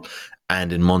Conaill.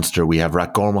 And in Munster, we have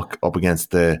Rathgormack up against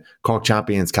the Cork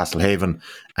champions, Castlehaven.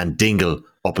 And Dingle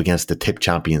up against the Tip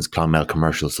champions, Clonmel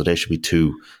Commercial. So they should be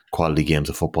 2 quality games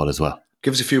of football as well.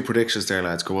 Give us a few predictions there,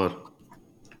 lads. Go on.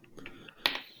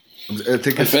 I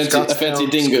fancy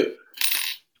Dingle.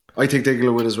 I think Dingle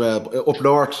will win as well. Up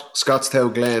north,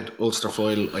 Scottstown, Glen, Ulster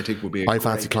final, I think will be. I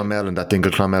fancy Clonmel in that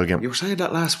Dingle Clonmel game. You were saying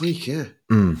that last week, yeah.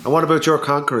 And what about your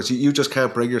conquerors? You just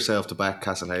can't bring yourself to back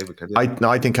Castlehaven, can you?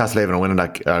 I think Castlehaven are winning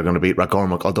that. Are going to beat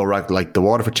Rathgormack. Although the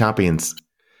Waterford champions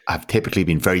have typically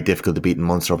been very difficult to beat in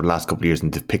Munster over the last couple of years,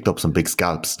 and they've picked up some big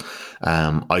scalps.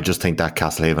 I just think that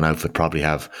Castlehaven outfit probably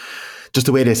have, just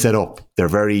the way they set up, they're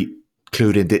very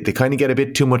clued in. They kind of get a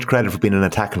bit too much credit for being an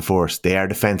attacking force. They are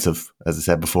defensive, as I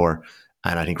said before,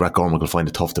 and I think Rathgormack will find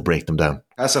it tough to break them down.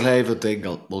 Castlehaven,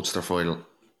 Dingle, Ulster final,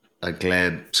 and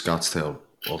Glen, Scottstown,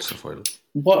 Ulster final.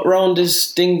 What round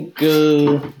is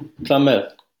Dingle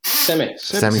Clonmel?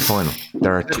 Semi-final.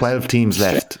 There are 12 teams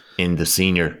left in the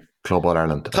senior Club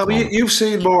All-Ireland. Tommy, you've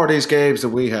seen more of these games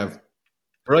than we have.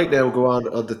 Right now, go on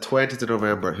the 20th of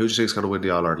November. Who do you think is going to win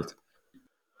the All-Ireland?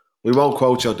 We won't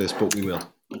quote you on this, but we will.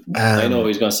 I know what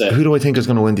he's going to say. Who do I think is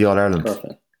going to win the All-Ireland?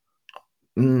 Corofin.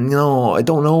 No, I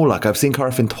don't know. I've seen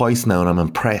Corofin twice now and I'm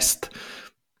impressed.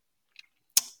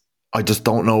 I just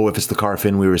don't know if it's the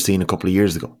Corofin we were seeing a couple of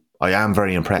years ago. I am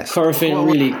very impressed. Corofin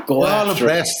really go We're all after it.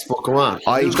 impressed, but come on.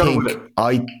 Who's gonna win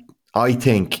it? I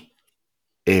think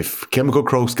if Kilmacud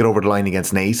Crokes get over the line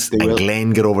against Naas and will.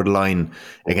 Glen get over the line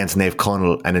against Naomh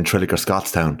Conaill and then Trillick or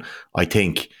Scottstown, I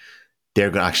think they're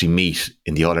going to actually meet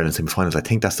in the All-Ireland semi-finals. I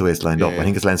think that's the way it's lined up. I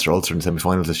think it's Leinster-Ulster in the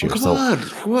semi-finals this year. Come on.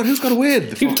 Who's going to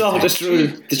win? You've talked us through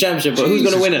the championship, but who's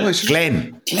going to win it? Christ.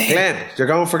 Glen. Glen. You're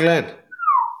going for Glen.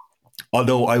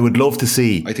 Although I would love to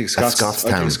see I think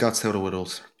Scottstown. Scottstown will win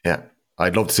Ulster. Yeah,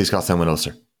 I'd love to see Scottstown win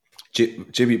Ulster.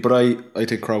 Jimmy, but I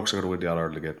think Crokes are going to win the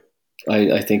All-Ireland again.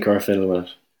 I think Corofin will win it.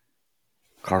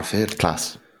 Corofin.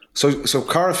 Class. So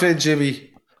Corofin,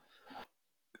 Jimmy,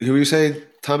 who are you saying?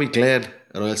 Tommy Glen,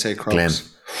 and I'll say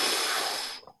Crokes.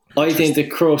 Glen. I think the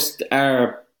Crokes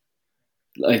are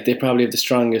like they probably have the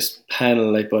strongest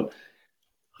panel, like, but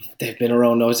they've been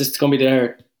around now. Is this going to be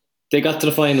there? They got to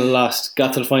the final, lost.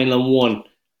 Got to the final and won.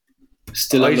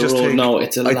 Still on the road now.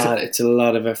 It's a lot. It's a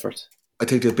lot of effort. I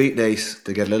think they'll beat Naas.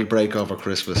 They get a little break over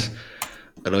Christmas,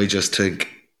 and I just think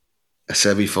a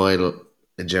semi-final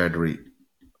in January.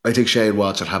 I think Shane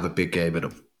Watts will have a big game in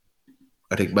him.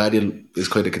 I think Manuel is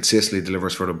kind of consistently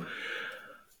delivers for them.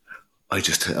 I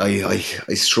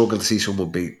struggle to see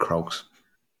someone beat Crokes.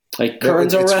 Like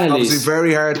Kearns It's O'Reilly's. obviously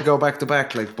very hard to go back to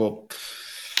back, like, but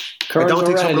I don't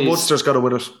think some of the Munster's going to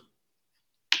win it.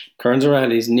 Kearns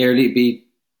O'Reilly's nearly beat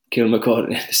Kilmacud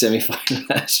in the semi-final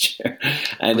last year,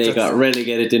 and they got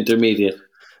relegated to intermediate.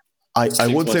 I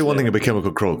would say one thing about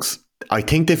Kilmacud Crokes. I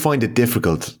think they find it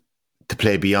difficult to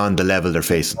play beyond the level they're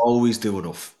facing. Always do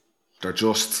enough. They're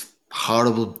just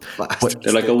horrible bastards.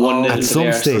 They're like a 1-0 At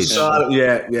some stage.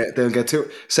 Yeah, they'll get two.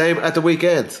 Same at the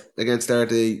weekend against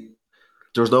RD.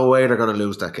 There's no way they're going to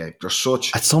lose that game. They're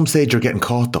such. At some stage, you're getting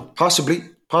caught, though. Possibly.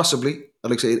 And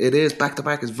like I say, it is back to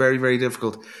back. It's very, very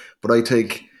difficult. But I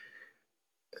think,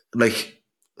 like,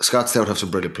 Scottstown have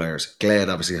some brilliant players. Glen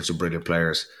obviously have some brilliant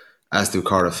players, as do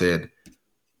Corofin.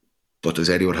 But does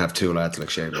anyone have two lads like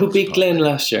Shane? Who beat Glen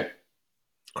last year?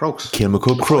 Crokes.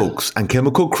 Kilmacud Crokes. And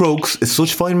Kilmacud Crokes is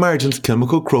such fine margins.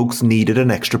 Kilmacud Crokes needed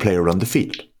an extra player on the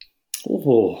field.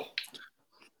 Oh.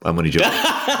 I'm only joking.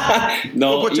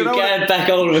 No, but you can't back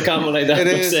out of a comment like that.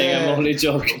 I'm only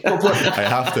joking. I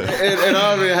have to. In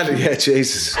all reality, yeah,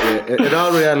 Jesus. Yeah, in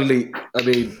all reality, I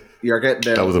mean, you're getting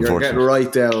down. That was You're unfortunate. getting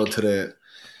right down to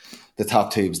the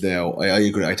top teams now. I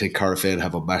agree. I think Corofin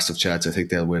have a massive chance. I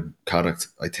think they'll win Connacht.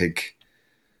 I think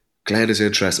Glen is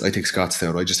interesting. I think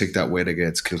Scottstown. I just think that win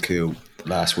against Kilcoo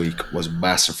last week was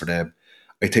massive for them.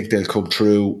 I think they'll come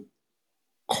through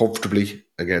comfortably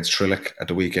against Trillick at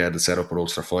the weekend and set up an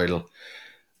Ulster final.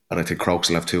 And I think Crokes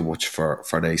will have too much for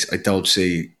Naas. I don't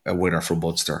see a winner from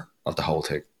Munster of the whole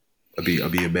thing. I'd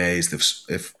be amazed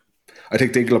if I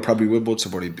think Dingle will probably win Munster,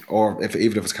 but even if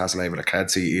it's Castlehaven, I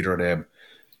can't see either of them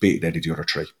beating any of the other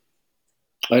three.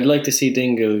 I'd like to see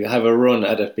Dingle have a run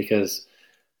at it because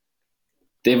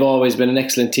they've always been an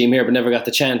excellent team here, but never got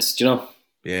the chance. Do you know?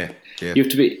 Yeah. You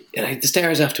have to be the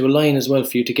stars have to align as well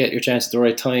for you to get your chance at the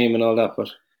right time and all that. But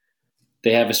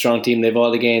they have a strong team. They've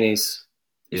all the Gainies.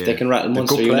 If they can rattle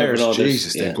Munster, you never know.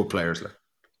 Jesus, they're good players. Like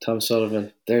Tom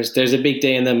Sullivan. There's a big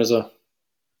day in them as well.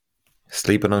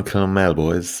 Sleeping on Clonmel,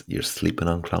 boys. You're sleeping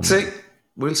on Clonmel.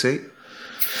 We'll see.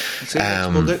 Next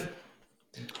Monday.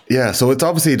 Yeah, so it's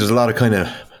obviously there's a lot of kind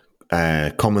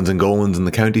of comings and goings in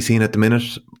the county scene at the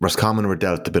minute. Roscommon were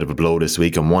dealt a bit of a blow this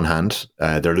week on one hand.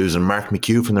 They're losing Mark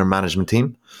McHugh from their management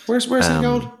team. Where's he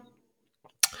going?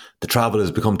 The travel has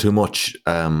become too much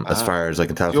as far as I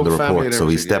can tell from the report, so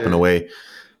he's stepping away.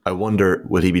 I wonder,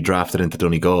 will he be drafted into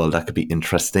Donegal? That could be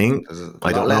interesting.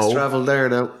 I don't know. Less travel there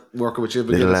now, working with you.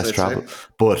 Little less travel.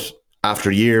 But after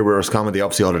a year where Roscommon, they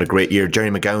obviously all had a great year. Jerry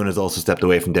McGowan has also stepped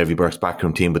away from Davy Burke's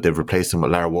backroom team, but they've replaced him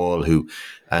with Lara Wall, who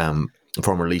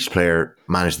former Laois player,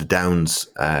 managed the Downs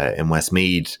in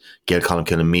Westmead. Gail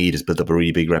Colin Mead has built up a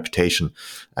really big reputation.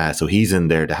 So he's in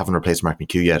there. They haven't replaced Mark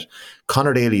McHugh yet.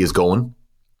 Conor Daly is going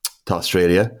to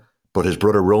Australia, but his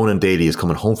brother Ronan Daly is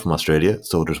coming home from Australia.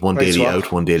 So there's one Daly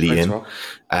out, one Daly in.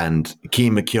 And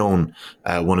Cian McKeown,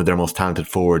 one of their most talented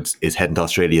forwards, is heading to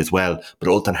Australia as well. But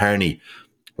Ultan Harney,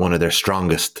 one of their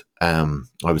strongest, I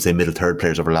would say middle third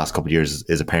players over the last couple of years,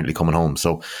 is apparently coming home.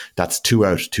 So that's 2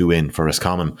 out, 2 in for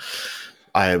Roscommon.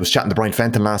 I was chatting to Brian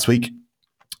Fenton last week.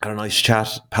 Had a nice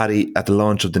chat, Paddy, at the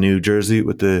launch of the new jersey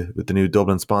with the new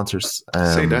Dublin sponsors.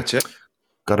 Say that, yeah.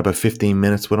 Got about 15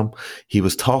 minutes with him. He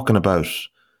was talking about,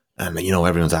 and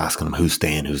everyone's asking him who's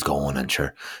staying, who's going, and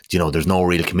sure, there's no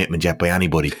real commitment yet by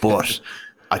anybody. But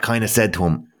I kind of said to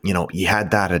him, you had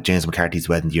that at James McCarthy's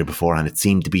wedding the year before, and it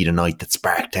seemed to be the night that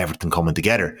sparked everything coming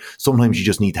together. Sometimes you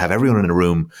just need to have everyone in a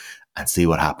room and see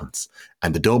what happens.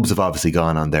 And the Dubs have obviously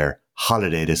gone on their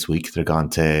holiday this week. They're gone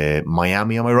to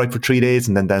Miami, am I right, for 3 days,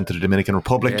 and then down to the Dominican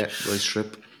Republic. Yeah, nice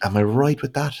trip. Am I right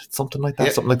with that? Something like that?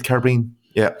 Yeah. Something like the Caribbean?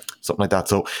 Yeah, something like that.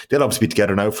 So they'll obviously be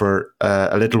together now for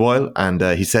a little while. And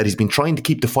he said he's been trying to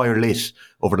keep the fire lit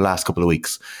over the last couple of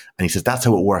weeks. And he says that's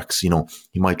how it works. You know,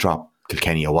 he might drop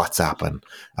Kilkenny a WhatsApp and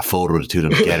a photo of the two of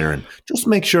them together and just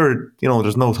make sure, you know,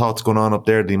 there's no thoughts going on up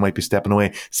there that he might be stepping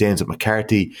away. Same with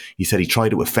McCarthy. He said he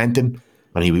tried it with Fenton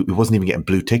and he wasn't even getting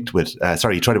blue ticked with, he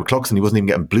tried it with Cluxton. He wasn't even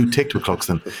getting blue ticked with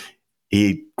Cluxton.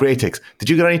 Great ticks. Did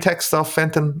you get any texts off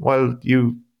Fenton while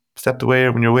you stepped away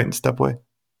or when you were waiting to step away?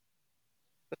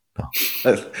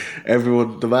 No.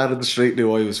 Everyone, the man in the street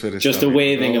knew I was finished. Just a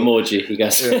waving emoji, he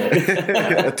got.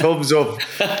 A thumbs up.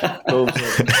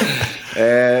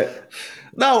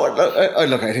 No,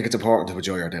 look, I think it's important to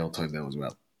enjoy our downtime now as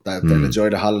well. That enjoy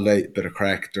the holiday, bit of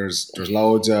crack. There's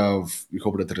loads of, you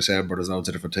coming into December, there's loads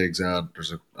of different things on.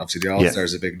 There's obviously the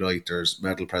All-Stars, a big night. There's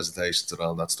medal presentations and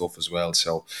all that stuff as well.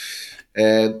 So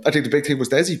I think the big thing was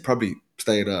Desi probably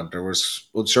staying on. There was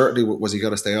uncertainty, was he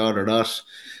going to stay on or not?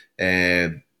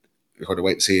 We're going to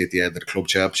wait and see at the end of the club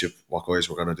championship what guys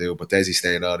we're going to do. But Desi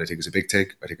staying on, I think, is a big thing.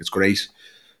 I think it's great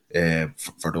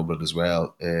for Dublin as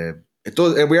well. It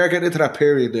does, and we are getting into that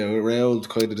period now around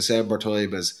kind of December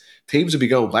time as teams will be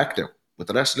going back now with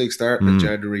the National League starting in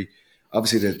January.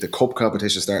 Obviously, the cup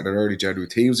competition starting in early January.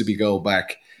 Teams will be going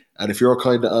back, and if you're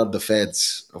kind of on the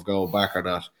fence of going back or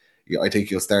not, I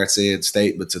think you'll start seeing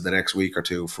statements in the next week or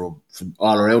two from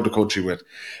all around the country with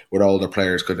older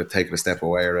players kind of taking a step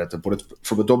away around it. But it's,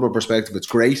 from a Dublin perspective, it's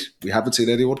great. We haven't seen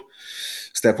anyone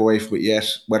step away from it yet.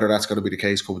 Whether that's going to be the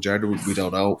case come January, we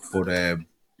don't know. But I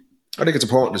think it's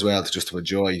important as well to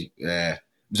enjoy. It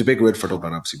was a big win for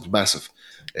Dublin, obviously. It was massive.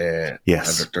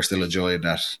 Yes. And they're still enjoying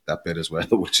that bit as well,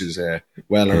 which is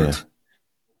well earned.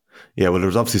 Yeah, well, there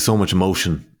was obviously so much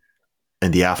emotion in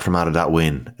the aftermath of that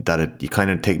win that you kind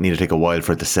of need to take a while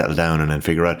for it to settle down and then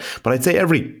figure out. But I'd say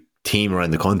every team around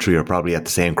the country are probably at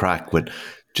the same crack with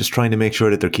just trying to make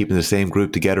sure that they're keeping the same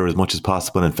group together as much as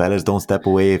possible. And fellas, don't step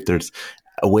away if there's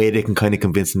a way they can kind of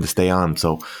convince them to stay on.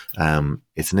 So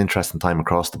it's an interesting time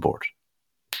across the board.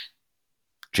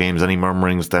 James, any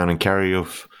murmurings down in Kerry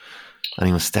of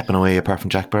anyone stepping away apart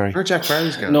from Jack Barry? Where Jack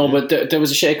Barry's going? No, but there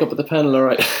was a shake up at the panel, all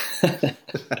right.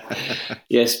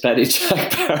 Yes, Paddy,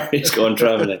 Jack Barry's going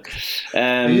travelling.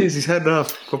 He's heading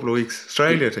off a couple of weeks.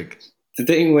 Australia, I think. The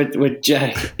thing with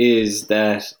Jack is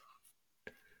that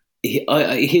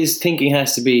his thinking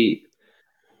has to be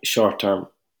short term.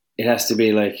 It has to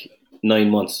be like 9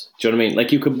 months. Do you know what I mean?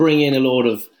 Like you could bring in a load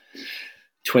of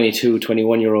 22,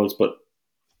 21-year-olds, but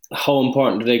how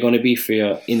important are they going to be for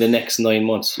you in the next 9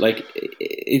 months? Like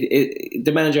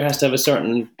the manager has to have a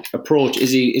certain approach.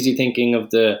 Is he thinking of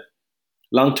the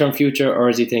long-term future, or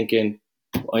is he thinking,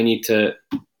 I need to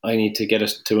get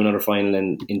us to another final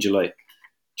in July?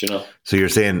 Do you know? So you're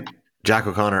saying Jack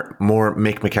O'Connor more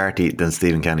Mick McCarthy than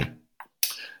Stephen Kenny?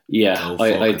 Yeah,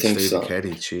 I think so.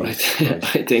 Kenny, I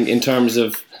think in terms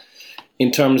of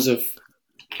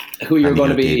who you're going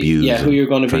to be, who you're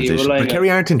going to be relying on. But Kerry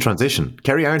aren't in transition.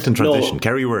 No.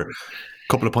 Kerry were a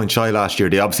couple of points shy last year.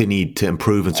 They obviously need to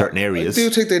improve in certain areas. I do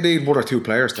think they need one or two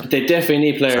players, though. They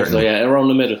definitely need players, though, around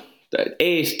the middle.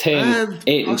 8, 10,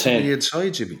 8 and 10. Inside,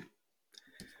 Jimmy.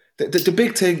 The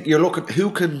big thing, you're looking,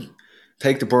 who can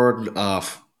take the burden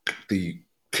off the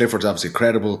Clifford's obviously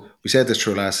incredible. We said this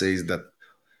through last season that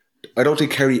I don't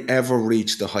think Kerry ever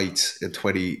reached the heights in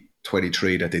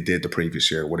 2023 that they did the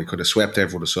previous year, when they could have swept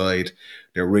everyone aside.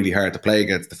 They were really hard to play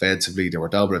against defensively. They were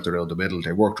dominant around the middle.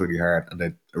 They worked really hard and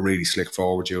they a really slick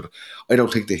forward unit. I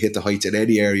don't think they hit the heights in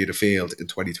any area of the field in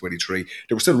 2023.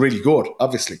 They were still really good,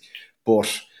 obviously,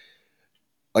 but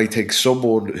I think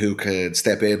someone who can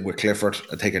step in with Clifford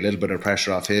and take a little bit of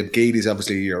pressure off him. Geaney's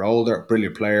obviously a year older,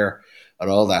 brilliant player and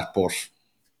all that, but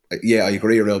yeah, I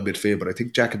agree around midfield, but I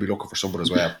think Jack could be looking for someone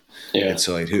as well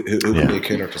inside who can be a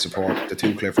killer to support the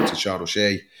two Cliffords and Sean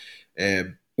O'Shea.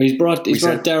 He's brought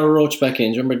Dara Roach back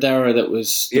in. Do you remember Dara that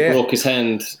broke his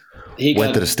hand? He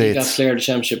went to the States. He got Clare the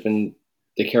championship and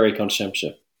the Kerry County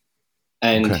Championship.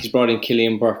 And he's brought in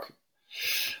Killian Burke.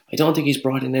 I don't think he's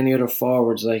brought in any other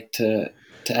forwards like to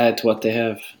add to what they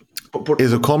have. But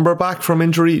is O'Cumber back from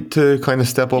injury to kind of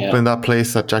step up in that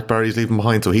place that Jack Barry's leaving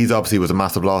behind? So he's obviously was a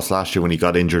massive loss last year when he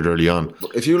got injured early on.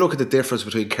 If you look at the difference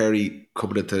between Kerry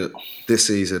coming into this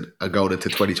season and going into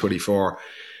 2024,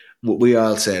 what we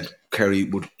all said Kerry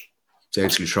would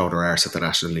essentially throw their arse at the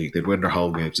National League. They'd win their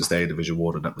home games to stay in Division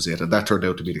 1 and that was it. And that turned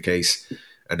out to be the case.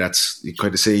 And that's, you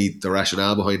kind of see the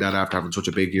rationale behind that after having such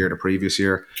a big year the previous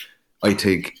year. I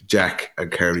think Jack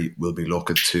and Kerry will be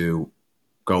looking to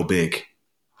go big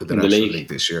in the In the National league. League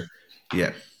this year.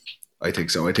 Yeah, I think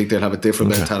so. I think they'll have a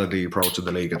different mentality approach in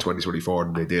the league in 2024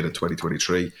 than they did in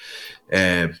 2023.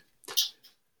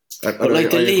 But like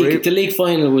the league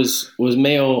final was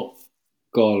Mayo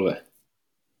Galway,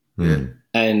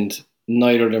 and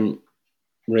neither of them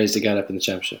raised a gallop in the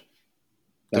championship.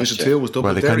 Division 2 was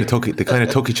Dublin. Well, they kind of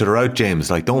took each other out,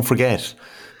 James. Like, don't forget,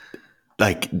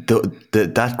 like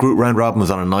that group round robin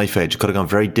was on a knife edge. It could have gone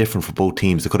very different for both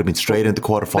teams. They could have been straight into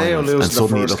quarterfinals, and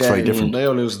suddenly it looks very different.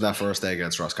 Mayo losing that first day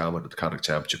against Roscommon at the Connacht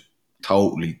Championship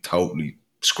totally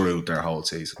screwed their whole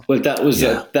season. Well, that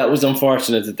was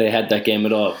unfortunate that they had that game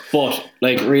at all. But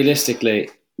like realistically,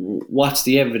 what's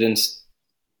the evidence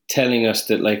telling us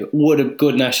that like would a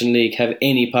good National League have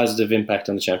any positive impact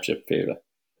on the championship period?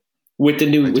 With the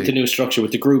new structure,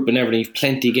 with the group and everything,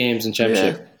 plenty games in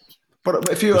championship. Yeah. But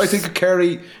I think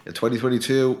Kerry in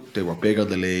 2022, they were big on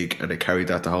the league and they carried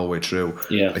that the whole way through.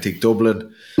 Yeah. I think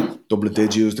Dublin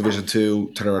did use Division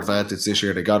 2 to their advantage this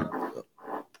year. They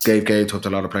gave games up to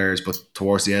a lot of players, but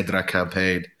towards the end of that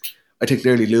campaign, I think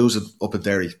nearly losing up in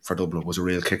Derry for Dublin was a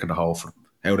real kick in the hole for them.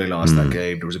 How they lost that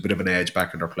game. There was a bit of an edge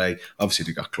back in their play. Obviously,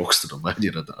 they got close to them,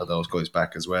 and those guys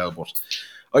back as well. But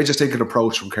I just think an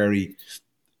approach from Kerry,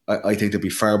 I think they'll be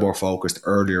far more focused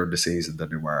earlier in the season than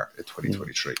they were in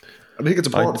 2023. I think it's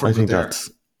important for them there.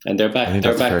 And they're back.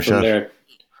 They're back from their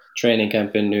training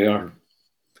camp in New York.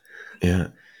 Yeah.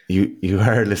 You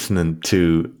are listening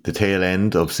to the tail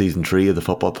end of season 3 of the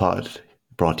Football Pod,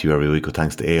 brought to you every week with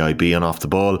thanks to AIB and Off the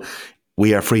Ball.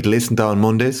 We are free to listen to on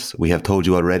Mondays. We have told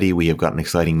you already we have got an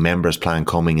exciting members plan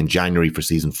coming in January for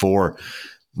season 4.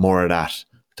 More of that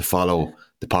to follow.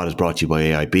 The pod is brought to you by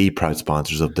AIB, proud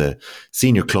sponsors of the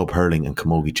Senior Club Hurling and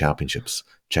Camogie Championships.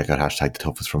 Check out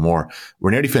 #TheToughest for more.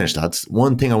 We're nearly finished, lads.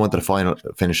 One thing I wanted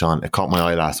to finish on, it caught my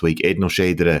eye last week. Aidan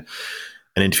O'Shea did an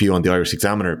interview on the Irish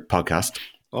Examiner podcast.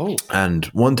 Oh. And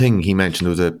one thing he mentioned,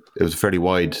 it was a fairly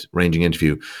wide-ranging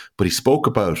interview, but he spoke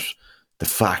about the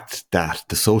fact that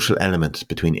the social element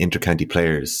between inter-county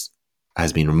players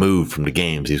has been removed from the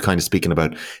games. He was kind of speaking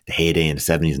about the heyday in the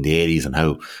 70s and the 80s and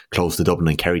how close the Dublin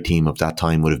and Kerry team of that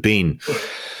time would have been.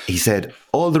 He said,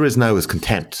 all there is now is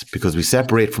contempt because we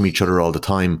separate from each other all the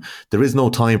time. There is no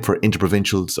time for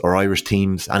interprovincials or Irish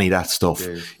teams, any of that stuff.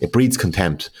 Yeah. It breeds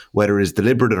contempt. Whether it is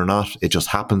deliberate or not, it just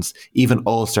happens. Even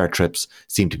all-star trips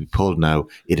seem to be pulled now.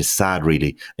 It is sad,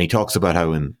 really. And he talks about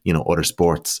how in other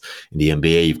sports, in the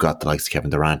NBA, you've got the likes of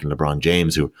Kevin Durant and LeBron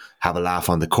James who have a laugh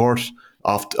on the court,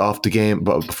 off the game,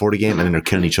 but before the game, and then they're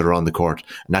killing each other on the court.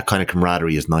 And that kind of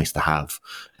camaraderie is nice to have.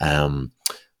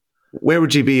 Where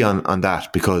would you be on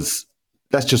that? Because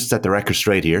let's just set the record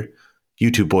straight here.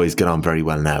 You two boys get on very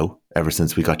well now, ever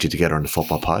since we got you together on the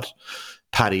Football Pod.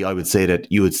 Paddy, I would say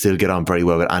that you would still get on very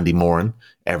well with Andy Moran,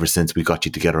 ever since we got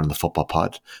you together on the Football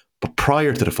Pod. But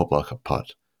prior to the Football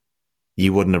Pod,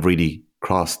 you wouldn't have really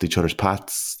crossed each other's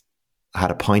paths, had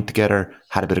a pint together,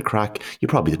 had a bit of crack. You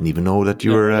probably didn't even know that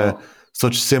you were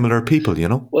such similar people,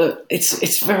 Well,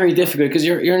 it's very difficult because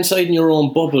you're inside in your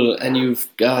own bubble and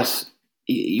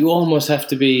you almost have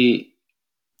to be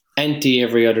anti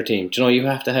every other team. You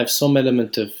have to have some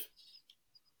element of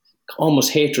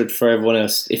almost hatred for everyone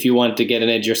else if you want to get an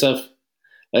edge yourself.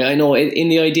 Like, I know in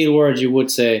the ideal world you would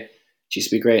say, geez,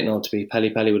 it'd be great now to be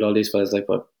pally with all these guys,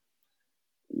 but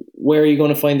where are you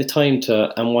going to find the time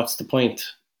to, and what's the point?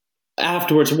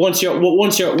 Afterwards, once you're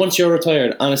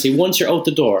retired, honestly, once you're out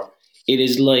the door, it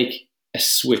is like a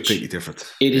switch. Completely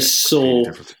different. It is so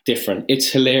different.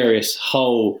 It's hilarious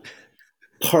how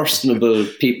personable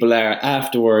people are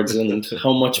afterwards and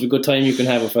how much of a good time you can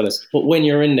have with fellas. But when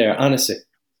you're in there, honestly,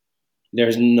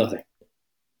 there's nothing.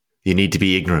 You need to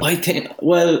be ignorant.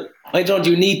 I don't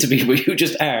you need to be, but you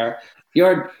just are.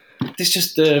 It's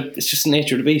just the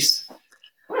nature of the beast.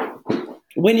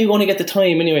 When are you going to get the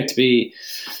time anyway to be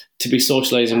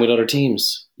socialising with other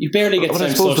teams? You barely get the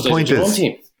time to socialise with your own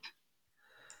team.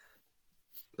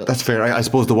 That's fair. I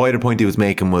suppose the wider point he was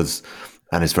making was,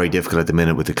 and it's very difficult at the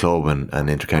minute with the club and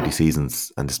inter-county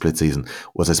seasons and the split season,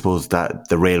 was I suppose that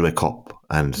the Railway Cup,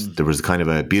 and there was kind of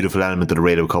a beautiful element of the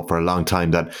Railway Cup for a long time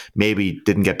that maybe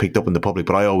didn't get picked up in the public,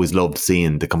 but I always loved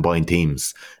seeing the combined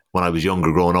teams when I was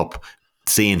younger growing up,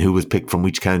 seeing who was picked from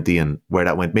which county and where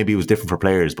that went. Maybe it was different for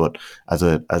players, but as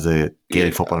a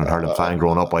Gaelic football and hurling fan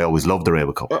growing up, I always loved the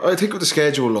Railway Cup. I think with the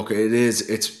schedule, look,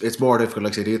 it's more difficult.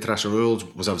 Like I say, the international rules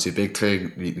was obviously a big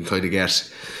thing. You can kind of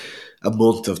get a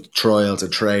month of trials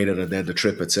and training, and then the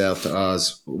trip itself to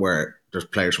Oz, where there's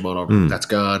players from all over. That's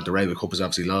gone. The Railway Cup is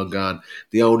obviously long gone.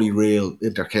 The only real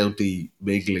inter-county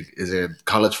mingling is in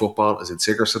college football, is in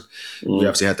Sigerson. We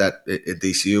obviously had that in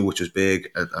DCU, which was big,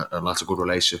 and lots of good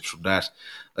relationships from that.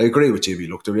 I agree with Jimmy.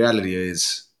 Look, the reality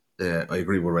is I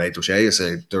agree with what O'Shea is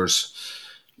saying.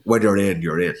 When you're in,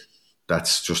 you're in.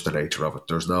 That's just the nature of it.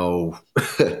 There's no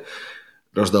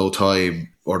there's no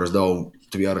time, or to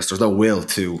be honest, there's no will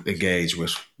to engage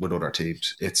with other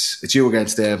teams. It's you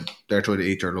against them. They're trying to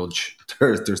eat their lunch.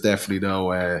 There's definitely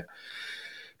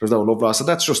there's no love lost, and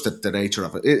that's just the nature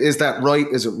of it. Is that right?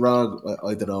 Is it wrong?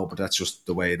 I don't know, but that's just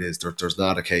the way it is. There's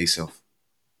not a case of.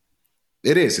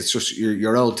 It is. It's just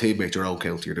your own teammate, your own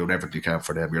kilty. You're doing everything you can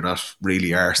for them. You're not really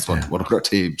arsed what other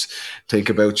teams think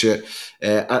about you.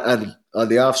 And on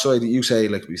the offside, you say,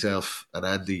 like myself and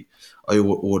Andy, I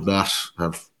would not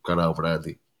have gone over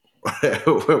Andy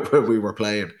when we were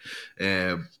playing.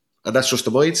 And that's just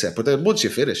the mindset. But then once you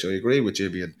finish, I agree with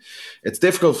Jimmy. And it's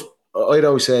difficult. I'd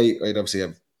always say, I'd obviously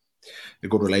have a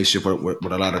good relationship with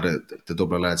a lot of the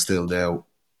Dublin lads still now.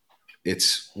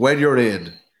 It's when you're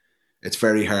in, it's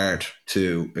very hard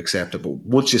to accept it. But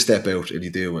once you step out and you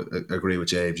do agree with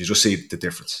James, you just see the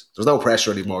difference. There's no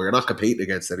pressure anymore. You're not competing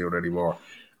against anyone anymore.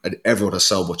 And everyone has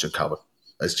so much in common.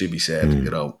 As Jimmy said,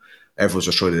 everyone's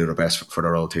just trying to do their best for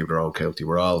their own team, their own county.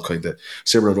 We're all kind of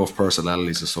similar enough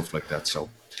personalities and stuff like that. So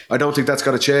I don't think that's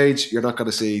going to change. You're not going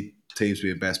to see teams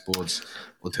being best buds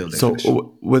until they finish.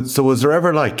 So was there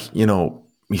ever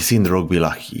you see in the rugby,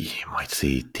 you might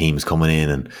see teams coming in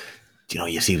and,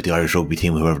 you see with the Irish rugby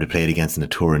team, whoever they played against in the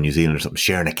tour in New Zealand or something,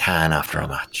 sharing a can after a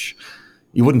match.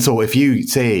 You wouldn't. So if you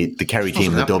say the Kerry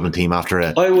team and the Dublin team after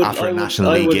a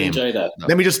National League game, enjoy that.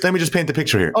 Let me just paint the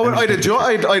picture here. I'd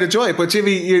enjoy it, but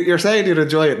Jimmy, you're saying you'd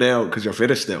enjoy it now because you're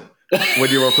finished now. When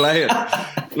you were playing,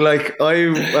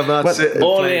 I'm not sitting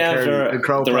only after in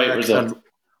Croke the right result.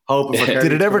 Hoping for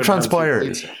Did it ever transpire?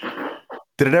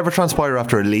 Did it ever transpire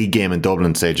after a league game in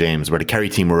Dublin, say, James, where the Kerry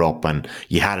team were up and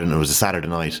you had it and it was a Saturday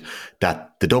night,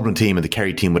 that the Dublin team and the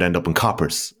Kerry team would end up in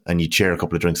coppers and you'd share a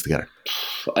couple of drinks together?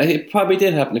 It probably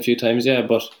did happen a few times, yeah,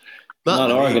 but not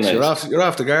organised. You're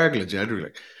after gargling generally.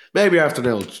 Maybe after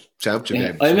the old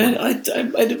championship game. I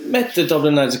met the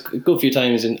Dublin lads a good few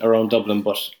times around Dublin,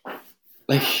 but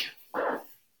in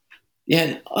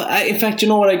fact, you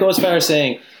know what, I go as far as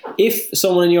saying, if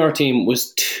someone in your team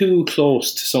was too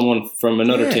close to someone from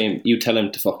another team, you tell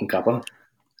him to fucking cop on.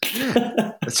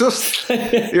 Yeah. It's just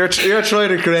you're trying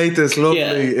to create this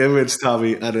lovely image,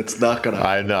 Tommy, and it's not gonna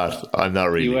happen. I'm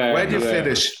not really. When you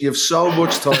finish, you have so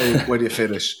much time when you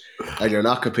finish, and you're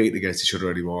not competing against each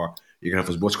other anymore. You can have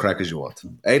as much crack as you want.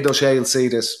 Aidan O'Shea will see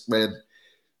this when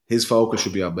his focus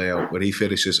should be on Mayo. When he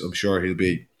finishes, I'm sure he'll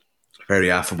be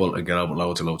very affable and get on with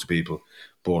loads and loads of people.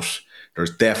 But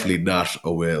there's definitely not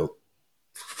a will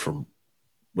from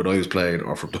when I was playing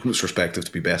or from Dublin's perspective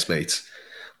to be best mates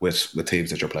with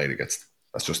teams that you're playing against.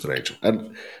 That's just the nature.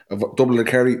 And Dublin and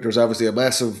Kerry, there's obviously a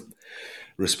massive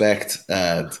respect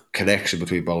and connection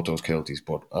between both those counties,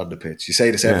 but on the pitch, you say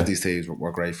the 70s teams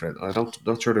were great friends. I'm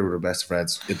not sure they were the best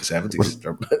friends in the 70s.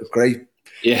 They're great.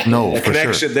 Yeah, no, for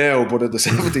connection sure. now, but in the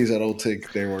 70s, I don't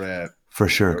think they were for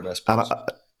sure.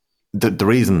 The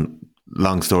reason,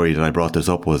 long story, that I brought this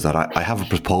up was that I have a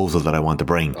proposal that I want to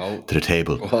bring to the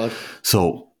table.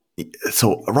 So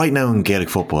right now in Gaelic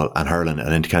football and hurling at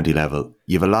intercounty level,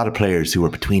 you have a lot of players who are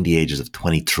between the ages of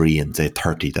 23 and say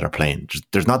 30 that are playing.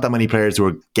 There's not that many players who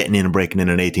are getting in and breaking in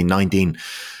at 18, 19,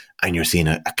 and you're seeing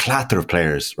a clatter of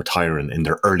players retiring in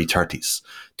their early 30s.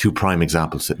 Two prime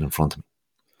examples sitting in front of me.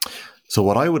 So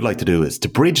what I would like to do is to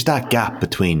bridge that gap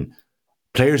between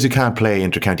players who can't play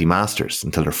intercounty masters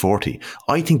until they're 40.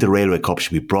 I think the Railway Cup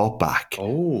should be brought back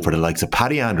for the likes of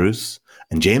Paddy Andrews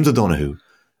and James O'Donoghue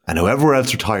and whoever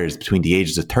else retires between the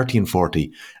ages of 30 and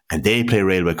 40, and they play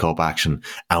Railway Cup action,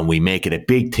 and we make it a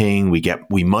big thing. We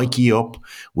mic you up.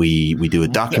 We do a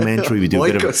documentary. We do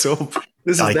a bit of.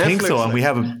 I think so, and we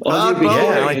have a.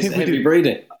 I think we do.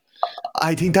 Breathing.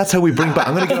 I think that's how we bring back.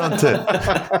 I'm going to get on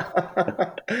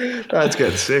to. That's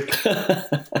getting sick.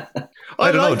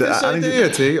 I like this idea,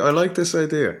 T. I like this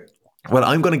idea. Well,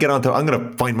 I'm going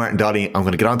to find Martin Donnelly. I'm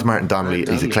going to get on to Martin Donnelly.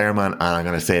 He's a Clare man, and I'm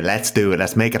going to say, let's do it.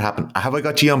 Let's make it happen. Have I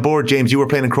got you on board, James? You were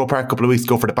playing in Croke Park a couple of weeks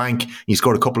ago for the Bank. You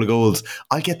scored a couple of goals.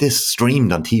 I'll get this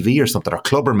streamed on TV or something, or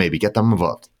Clubber maybe. Get them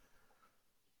involved.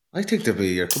 I think there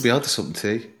could be onto something,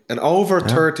 T. An over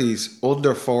 30s,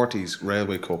 under 40s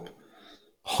Railway Cup.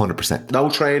 100%. No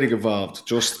training involved.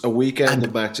 Just a weekend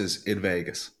of matches in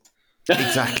Vegas.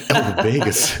 Exactly.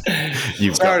 Vegas.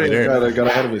 Sorry, I got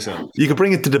ahead of myself. You can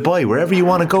bring it to Dubai, wherever you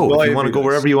want to go. If you want to go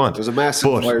wherever you want. There's a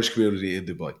massive Irish community in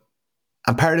Dubai.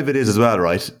 And part of it is as well,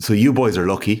 right? So you boys are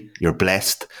lucky. You're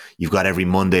blessed. You've got every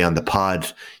Monday on the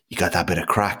pod. You got that bit of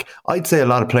crack. I'd say a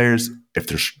lot of players, if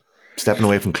they're stepping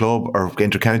away from club or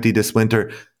intercounty this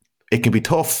winter, it can be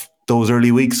tough. Those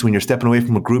early weeks when you're stepping away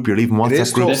from a group, you're leaving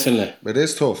WhatsApp groups. It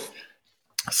is tough.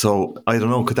 So I don't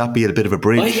know. Could that be a bit of a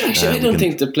bridge? I don't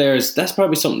think the players. That's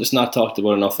probably something that's not talked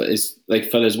about enough. Is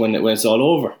like fellas when it's all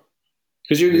over,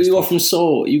 because you go from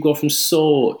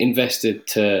so invested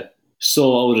to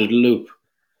so out of the loop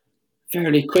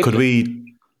fairly quickly.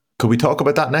 Could we talk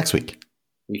about that next week?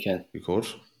 We can. You could.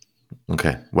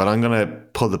 Okay. Well, I'm going to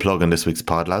pull the plug on this week's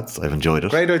pod, lads. I've enjoyed it.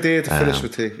 Great idea to finish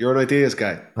with. You're an ideas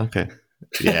guy. Okay.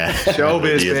 Yeah.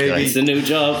 Showbiz, baby. It's a new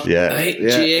job. Yeah.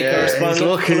 GA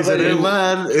correspondent. He's a new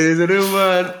man. He's a new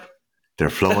man. They're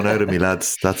flowing out of me,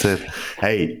 lads. That's it.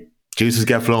 Hey, juices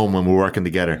get flowing when we're working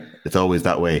together. It's always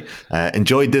that way.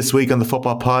 Enjoyed this week on the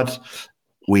Football Pod.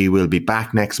 We will be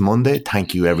back next Monday.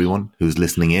 Thank you, everyone who's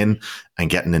listening in and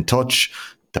getting in touch.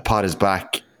 The pod is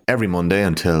back every Monday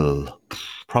until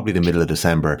probably the middle of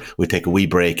December. We'll take a wee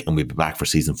break and we'll be back for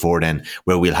season 4 then,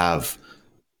 where we'll have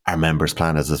our members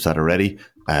plan, as I've said already,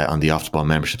 on the Off the Ball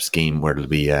membership scheme, where there'll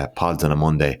be pods on a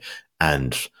Monday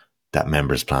and that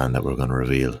members plan that we're going to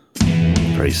reveal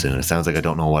very soon. It sounds like I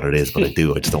don't know what it is, but I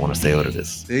do. I just don't want to say what it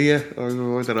is. Yeah, I don't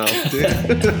know. I have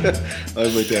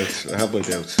my doubts. I have my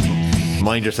doubts.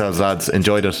 Mind yourselves, lads.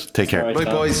 Enjoyed it. Take care. Right,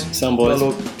 boys. Some boys.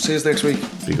 Well, look, see you next week.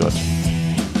 Be good.